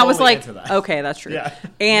didn't and I was fully like, answer that. okay, that's true. Yeah.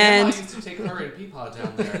 And I used to take her and Peepaw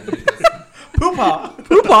down there. And do this. Poopa.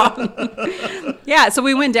 Poopa. Yeah, so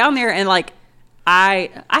we went down there and like I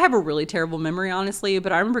have a really terrible memory, honestly,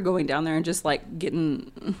 but I remember going down there and just like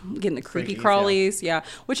getting the creepy Freakies, crawlies, yeah.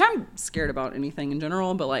 Which I'm scared about anything in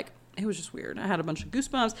general, but like it was just weird. I had a bunch of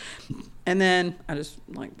goosebumps, and then I just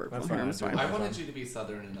like burped my That's hair. fine, It was that's fine. I wanted you to be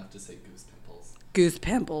southern enough to say goose pimples. Goose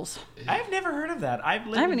pimples. I've never heard of that. I've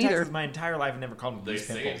lived haven't in Texas either. my entire life and never called them They goose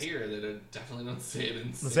say pimples. it here. They definitely don't say it in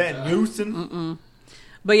Is that St. Newson?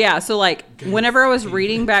 But yeah, so like Goose whenever I was pimples.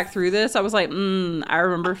 reading back through this, I was like, I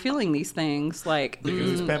remember feeling these things. Like, The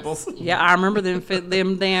goose pimples. yeah, I remember them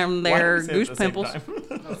damn Why their do we say it goose at the same pimples.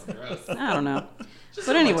 time? That's gross. I don't know. Just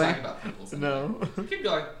But don't like anyway. talking about pimples No. Keep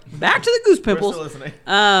going. Back to the goose We're pimples. still listening.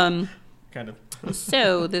 Um, Kind of.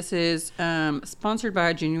 so this is sponsored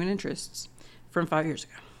by Genuine Interests from 5 years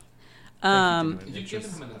ago. Thank you, You've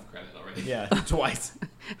given him enough credit already. Yeah, twice.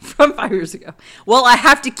 From 5 years ago. Well, I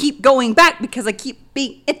have to keep going back because I keep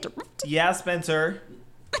being interrupted. Yeah, Spencer.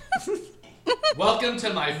 Welcome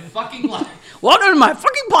to my fucking life. Welcome to my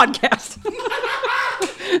fucking podcast.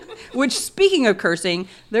 Which, speaking of cursing,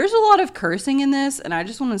 there's a lot of cursing in this, and I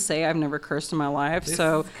just want to say I've never cursed in my life.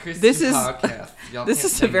 So this is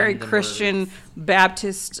a very Christian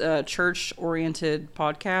Baptist church-oriented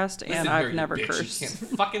podcast, and I've never cursed. You can't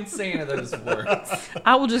fucking say any of those words.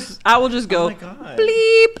 I will just go Oh my God.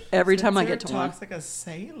 bleep every time I get to one. talks like a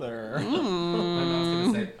sailor. My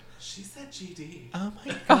mom's gonna say, she said GD. Oh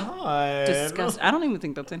my God. Disgusting. I don't even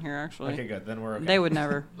think that's in here, actually. Okay, good. Then we're okay. They would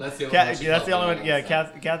never. That's the only one. she That's the felt only good one. Yeah,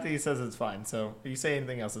 about, so. Kathy says it's fine. So if you say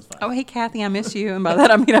anything else, it's fine. Oh, hey, Kathy, I miss you. And by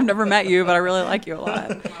that, I mean I've never met you, but I really like you a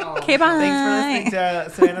lot. Oh, Okay, bye. Thanks for listening to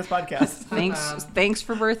Savannah's podcast. Thanks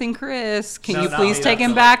for birthing Chris. Can No, you not please me. take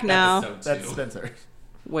him That's back like now? episode That's 2. Spencer.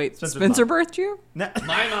 Wait, Spencer's Spencer mom. birthed you? No.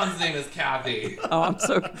 My mom's name is Kathy. Oh, I'm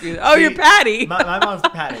so confused. Oh, you're Patty. My mom's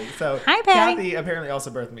Patty. So Hi, Patty. Kathy apparently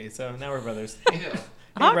also birthed me. So now we're brothers. Ew. Hey,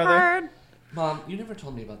 brother. Awkward. Mom, you never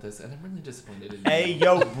told me about this, and I'm really disappointed in you. Hey,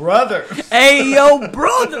 yo, brother. Hey, yo,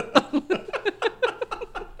 brother.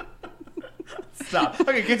 Stop.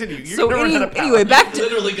 Okay, continue. You're So gonna run out of power. anyway, back to...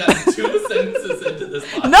 Literally got 2 sentences into this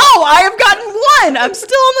podcast. No, I have gotten one. I'm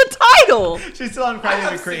still on the title. She's still on I Friday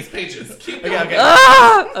have the 6 Creek. pages. Keep Okay, going.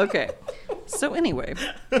 okay. Okay. So anyway.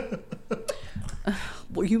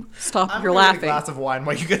 Will you stop I'm your gonna get laughing? a glass of wine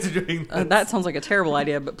while you guys are doing this. That sounds like a terrible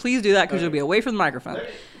idea, but please do that because you'll be away from the microphone.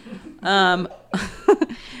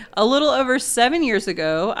 A little over 7 years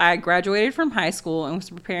ago, I graduated from high school and was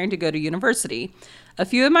preparing to go to university. A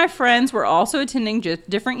few of my friends were also attending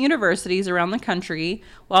different universities around the country,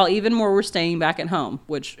 while even more were staying back at home,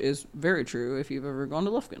 which is very true if you've ever gone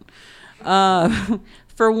to Lufkin.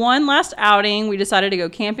 For one last outing, we decided to go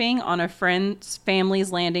camping on a friend's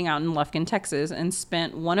family's landing out in Lufkin, Texas, and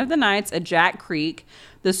spent one of the nights at Jack Creek,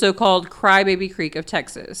 the so-called Crybaby Creek of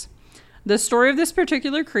Texas. The story of this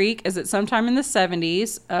particular creek is that sometime in the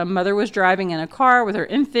 70s, a mother was driving in a car with her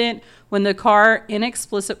infant when the car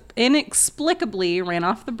inexplicably ran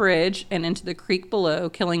off the bridge and into the creek below,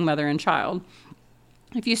 killing mother and child.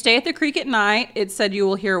 If you stay at the creek at night, it said you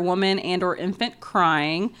will hear a woman and or infant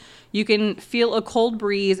crying. You can feel a cold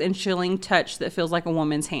breeze and chilling touch that feels like a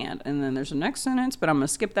woman's hand. And then there's the next sentence, but I'm going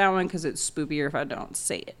to skip that one because it's spoopier if I don't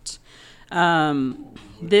say it.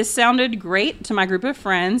 This sounded great to my group of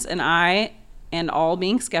friends, and I, and all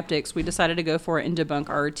being skeptics, we decided to go for it and debunk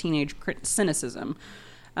our teenage cynicism.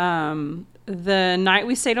 The night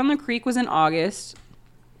we stayed on the creek was in August.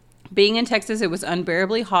 Being in Texas, it was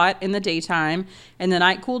unbearably hot in the daytime, and the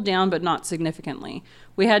night cooled down, but not significantly.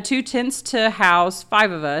 We had 2 tents to house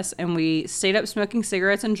 5 of us, and we stayed up smoking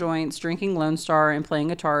cigarettes and joints, drinking Lone Star, and playing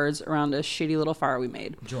guitars around a shitty little fire we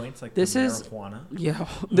made. Joints like This the is- marijuana. Yeah,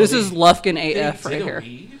 this is Lufkin They AF right did a here.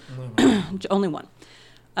 weed? Only one.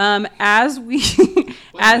 As we,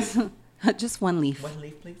 as just one leaf. One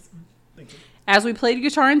leaf, please. Thank you. As we played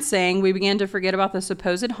guitar and sang, we began to forget about the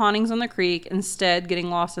supposed hauntings on the creek, instead getting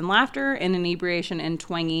lost in laughter and inebriation and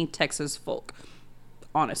twangy Texas folk.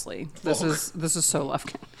 Honestly, this Folk. is so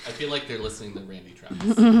Lufkin. I feel like they're listening to Randy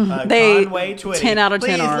Travis. They- Conway Twitty. 10 out of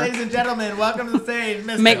 10 Please, are. ladies and gentlemen, welcome to the stage,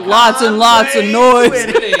 Mr. Make lots and lots of Conway noise.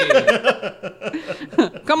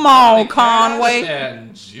 Twitty. Come on, Conway.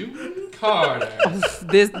 And June Carter.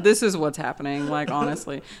 This is what's happening. Like,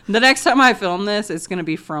 honestly, the next time I film this, it's gonna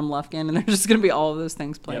be from Lufkin, and there's just gonna be all of those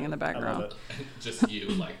things playing in the I love background. it. Just you,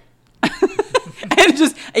 like, And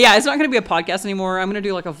just, yeah, it's not going to be a podcast anymore. I'm going to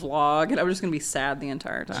do like a vlog, and I'm just going to be sad the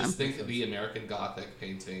entire time. just think of the American Gothic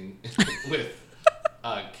painting with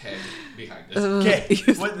Ken behind it. Okay,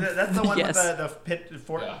 that's the one Yes. with the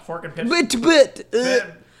fork and pitch.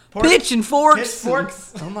 Pitch and forks.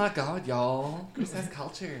 Pitchforks. Oh my god, y'all. Chris has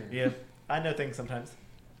culture. Yeah, I know things sometimes.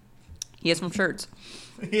 Yes, from shirts.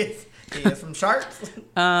 He is from Sharks,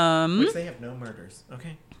 which they have no murders.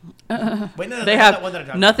 Okay. Wait, no, They that one have that I'm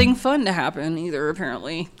talking nothing fun to happen either,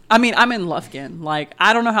 apparently. I mean, I'm in Lufkin. Like,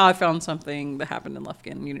 I don't know how I found something that happened in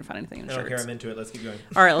Lufkin. You didn't find anything in the I don't care. shirts. I'm into it. Let's keep going.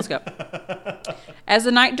 All right, let's go. As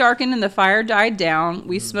the night darkened and the fire died down,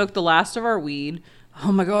 we smoked the last of our weed.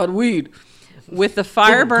 Oh my God, weed. With the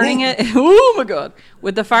fire burning at oh my God,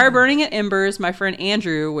 with the fire burning at embers, my friend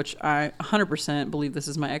Andrew, which I 100% believe this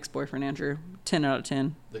is my ex-boyfriend Andrew, 10 out of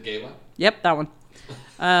 10. The gay one? Yep, that one.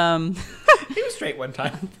 He was straight one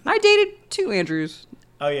time. I dated 2 Andrews.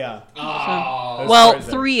 Oh yeah. Oh. Those Well, stories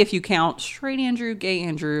there. 3 if you count straight Andrew, gay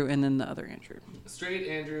Andrew, and then the other Andrew. Straight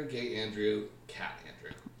Andrew, gay Andrew, cat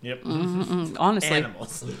Andrew. Yep. Honestly,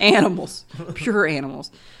 Animals. animals, pure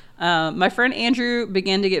animals. My friend Andrew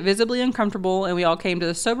began to get visibly uncomfortable, and we all came to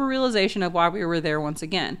the sober realization of why we were there once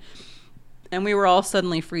again. And we were all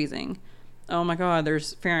suddenly freezing. Oh my God,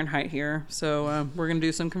 there's Fahrenheit here, so we're going to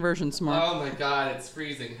do some conversions tomorrow. Oh my God, it's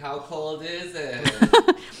freezing. How cold is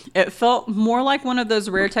it? It felt more like one of those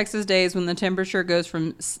rare Texas days when the temperature goes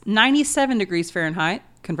from 97 degrees Fahrenheit,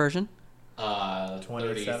 conversion,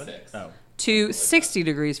 36. Oh. to 60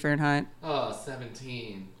 degrees Fahrenheit. Oh,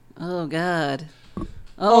 17. Oh God.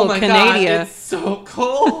 Oh, my Canada. God, it's so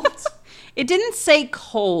cold. It didn't say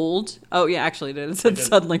cold. Oh yeah, actually it did. It said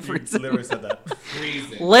suddenly You freezing. literally said that.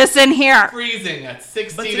 Freezing. Listen here. Freezing at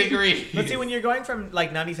 60 But see, degrees. But see, when you're going from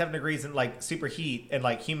like 97 degrees and like super heat and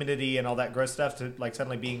like humidity and all that gross stuff to like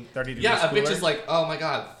suddenly being 30 degrees Yeah, a cooler, bitch is like, oh my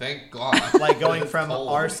God, thank God. like going It's from cold.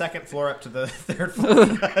 our second floor up to the third floor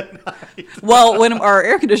at night. Well, when our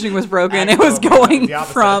air conditioning was broken, it was going The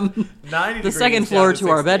opposite. from 90 the degrees second down floor to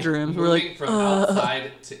our 60. bedrooms. We're Moving like, from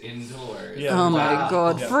outside to indoors. Yeah. oh my Wow.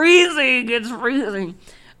 God, Yeah. freezing! It's freezing.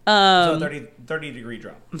 So 30 degree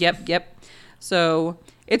drop. Yep. So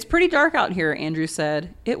it's pretty dark out here, Andrew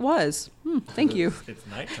said. It was. Thank you. It's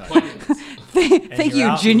nighttime. Poignant. And Thank you're you,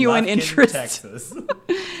 out in genuine Lufkin, interest. Texas.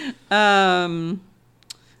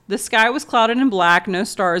 The sky was clouded and black, no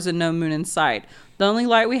stars and no moon in sight. The only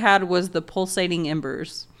light we had was the pulsating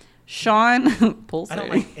embers. Sean, I don't pulsating.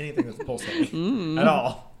 like anything that's pulsating at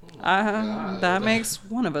all. God. That makes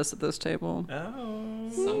one of us at this table. Oh,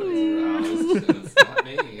 Somebody's aroused. and It's not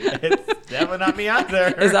me. it's definitely not me either.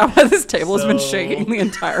 Is that why this table has been So- shaking the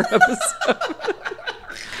entire episode?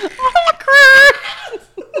 Oh, crap.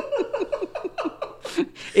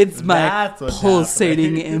 It's my That's what's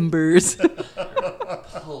pulsating happening. embers.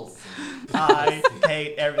 Pulse. I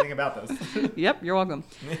hate everything about this. Yep, you're welcome.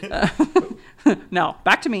 Now,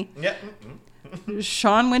 back to me. Yeah.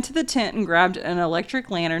 Sean went to the tent and grabbed an electric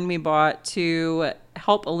lantern we bought to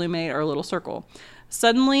help illuminate our little circle.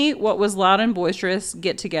 Suddenly, what was loud and boisterous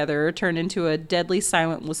get-together turned into a deadly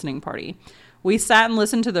silent listening party. We sat and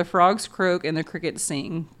listened to the frogs croak and the crickets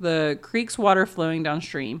sing, the creek's water flowing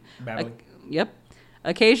downstream. Babbling. Yep.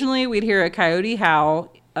 Occasionally, we'd hear a coyote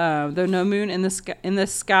howl, though no moon in the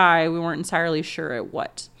sky, we weren't entirely sure at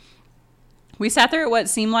what. We sat there at what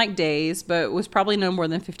seemed like days, but it was probably no more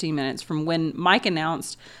than 15 minutes from when Mike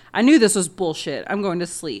announced, I knew this was bullshit. I'm going to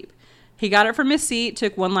sleep. He got it from his seat,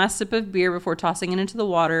 took one last sip of beer before tossing it into the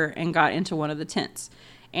water, and got into one of the tents.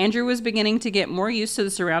 Andrew was beginning to get more used to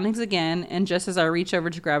the surroundings again, and just as I reached over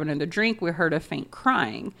to grab another drink, we heard a faint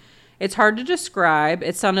crying. It's hard to describe.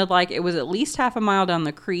 It sounded like it was at least half a mile down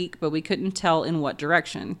the creek, but we couldn't tell in what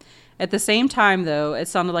direction. At the same time, though, it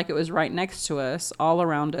sounded like it was right next to us, all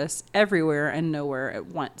around us, everywhere and nowhere at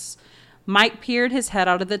once. Mike peered his head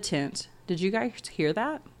out of the tent. Did you guys hear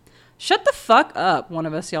that? Shut the fuck up, one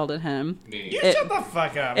of us yelled at him. Me. You It- shut the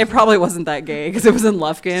fuck up. It probably wasn't that gay because it was in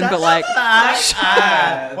Lufkin, Shut but the like, fuck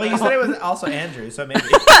up. Well, you said it was also Andrew, so maybe.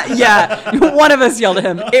 yeah, one of us yelled at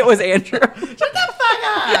him. It was Andrew. Shut the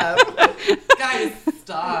fuck up. Guys,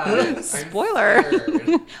 stop. I'm Spoiler.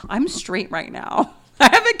 scared. I'm straight right now. I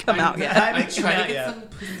haven't come out yet. I I'm haven't come trying out to get yet.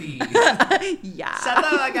 some pussy. Yeah. Shut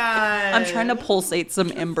the fuck up. I'm trying to pulsate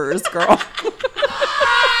some embers, girl.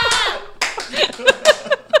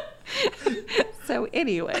 So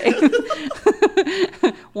anyway,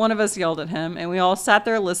 one of us yelled at him, and we all sat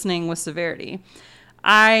there listening with severity.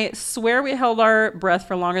 I swear we held our breath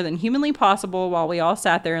for longer than humanly possible while we all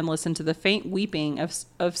sat there and listened to the faint weeping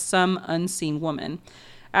of some unseen woman.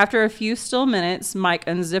 After a few still minutes, Mike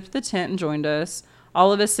unzipped the tent and joined us,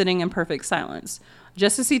 all of us sitting in perfect silence.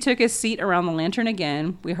 Just as he took his seat around the lantern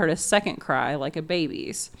again, we heard a second cry like a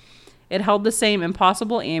baby's. It held the same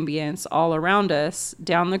impossible ambience all around us,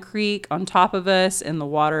 down the creek, on top of us, in the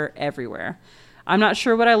water, everywhere. I'm not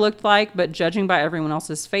sure what I looked like, but judging by everyone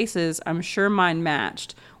else's faces, I'm sure mine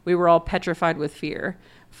matched. We were all petrified with fear.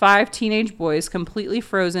 5 teenage boys, completely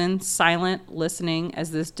frozen, silent, listening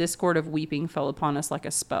as this discord of weeping fell upon us like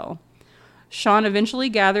a spell. Sean eventually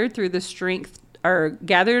gathered enough strength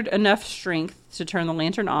to turn the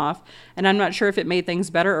lantern off, and I'm not sure if it made things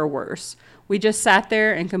better or worse. We just sat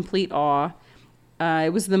there in complete awe.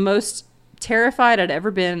 It was the most terrified I'd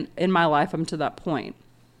ever been in my life up to that point.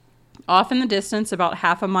 Off in the distance, about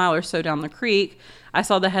half a mile or so down the creek, I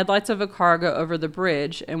saw the headlights of a car go over the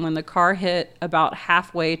bridge, and when the car hit about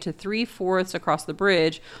halfway to 3/4 across the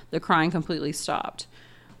bridge, the crying completely stopped.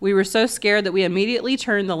 We were so scared that we immediately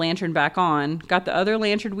turned the lantern back on, got the other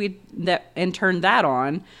lantern and turned that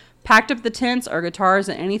on, packed up the tents, our guitars,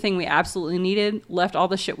 and anything we absolutely needed, left all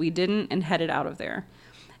the shit we didn't, and headed out of there.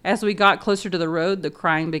 As we got closer to the road, the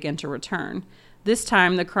crying began to return. This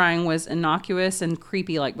time, the crying was innocuous and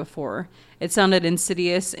creepy like before. It sounded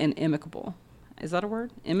insidious and imicable. Is that a word?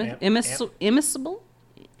 Immiscible? Immiscible?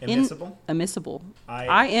 Immiscible.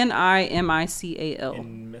 I-N-I-M-I-C-A-L.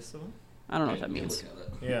 Immiscible? I don't know what that means.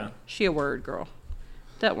 Look at Yeah. She a word, girl.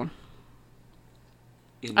 That one.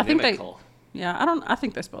 it. I think they- Inimical. Yeah, I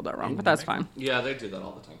think they spelled that wrong, but that's fine. Yeah, they do that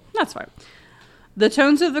all the time. That's fine. The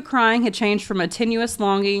tones of the crying had changed from a tenuous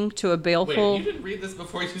longing to a Wait, baleful. you didn't read this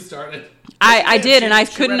before you started? I did, and I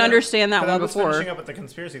She couldn't read it, understand that 'cause one I was before. finishing up with the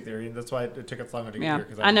conspiracy theory, and that's why it took us longer to get Yeah, here.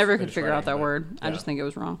 'Cause I never could finished figure out that writing, word. but, I yeah. just think it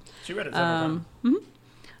was wrong. She read it several times.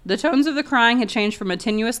 The tones of the crying had changed from a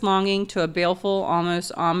tenuous longing to a baleful,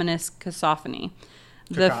 almost ominous cacophony.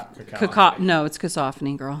 No, it's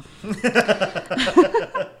cacophony, girl.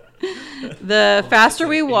 The faster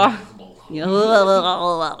we walk.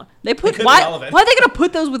 They put couldn't why? all of it. Why are they gonna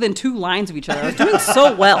put those within 2 lines of each other? I was doing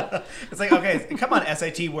so well. It's like, okay, come on,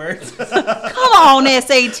 SAT words. Come on,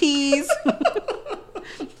 SATs.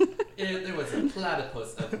 There was a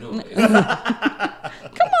platypus of noise.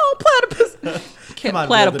 Come on, platypus. Come on,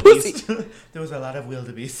 Platypus. wildebeest. There was a lot of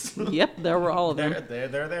wildebeest. Yep, there were all of them. They're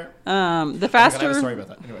there. The Oh my God, I faster. have a story about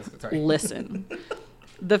that. Anyways, sorry. Listen.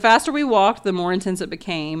 The faster we walked, the more intense it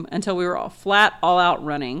became until we were all out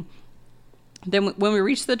running. Then when we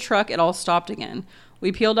reached the truck, it all stopped again.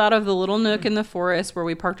 We peeled out of the little nook in the forest where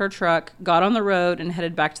we parked our truck, got on the road, and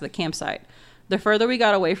headed back to the campsite. The further we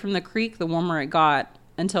got away from the creek, the warmer it got,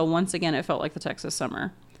 until once again it felt like the Texas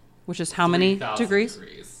summer, which is how many 3,000 degrees?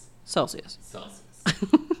 degrees Celsius. Celsius.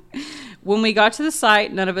 When we got to the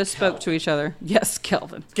site, none of us spoke to each other. Yes,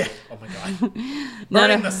 Kelvin. Oh my God. None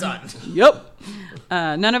Burning of- the sun. Yep.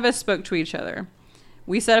 None of us spoke to each other.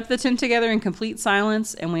 We set up the tent together in complete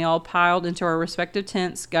silence, and we all piled into our respective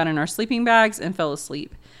tents, got in our sleeping bags, and fell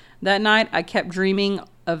asleep. That night, I kept dreaming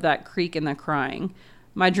of that creek and the crying.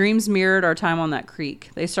 My dreams mirrored our time on that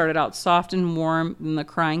creek. They started out soft and warm, and the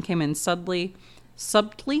crying came in subtly?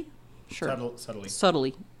 Sure.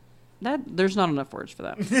 Subtly. There's not enough words for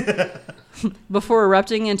that. Before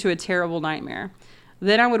erupting into a terrible nightmare.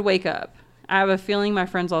 Then I would wake up. I have a feeling my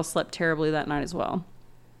friends all slept terribly that night as well.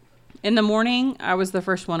 In the morning, I was the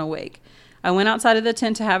first one awake. I went outside of the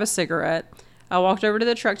tent to have a cigarette. I walked over to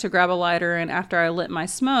the truck to grab a lighter, and after I lit my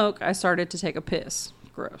smoke, I started to take a piss.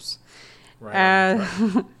 Gross. Right.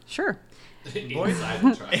 Sure. Inside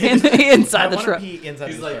the truck. Inside the I truck. wanna pee inside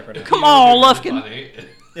He's this like, truck right now. Come on, Lufkin. Funny.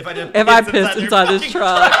 If I did If I piss pissed their inside this fucking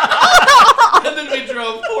truck. And then we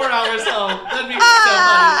drove 4 hours home. That'd be so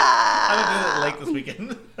I'm gonna do it late this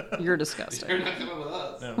weekend. You're funny. disgusting. You're not coming with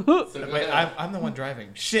us. No. So go Wait, ahead. I'm the one driving.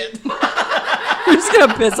 Shit. You're just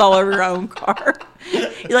gonna piss all over your own car.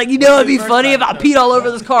 You're like, it'd be First funny time, if I no. peed all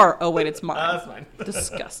over this car. Oh wait, it's mine. That's fine.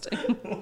 Disgusting.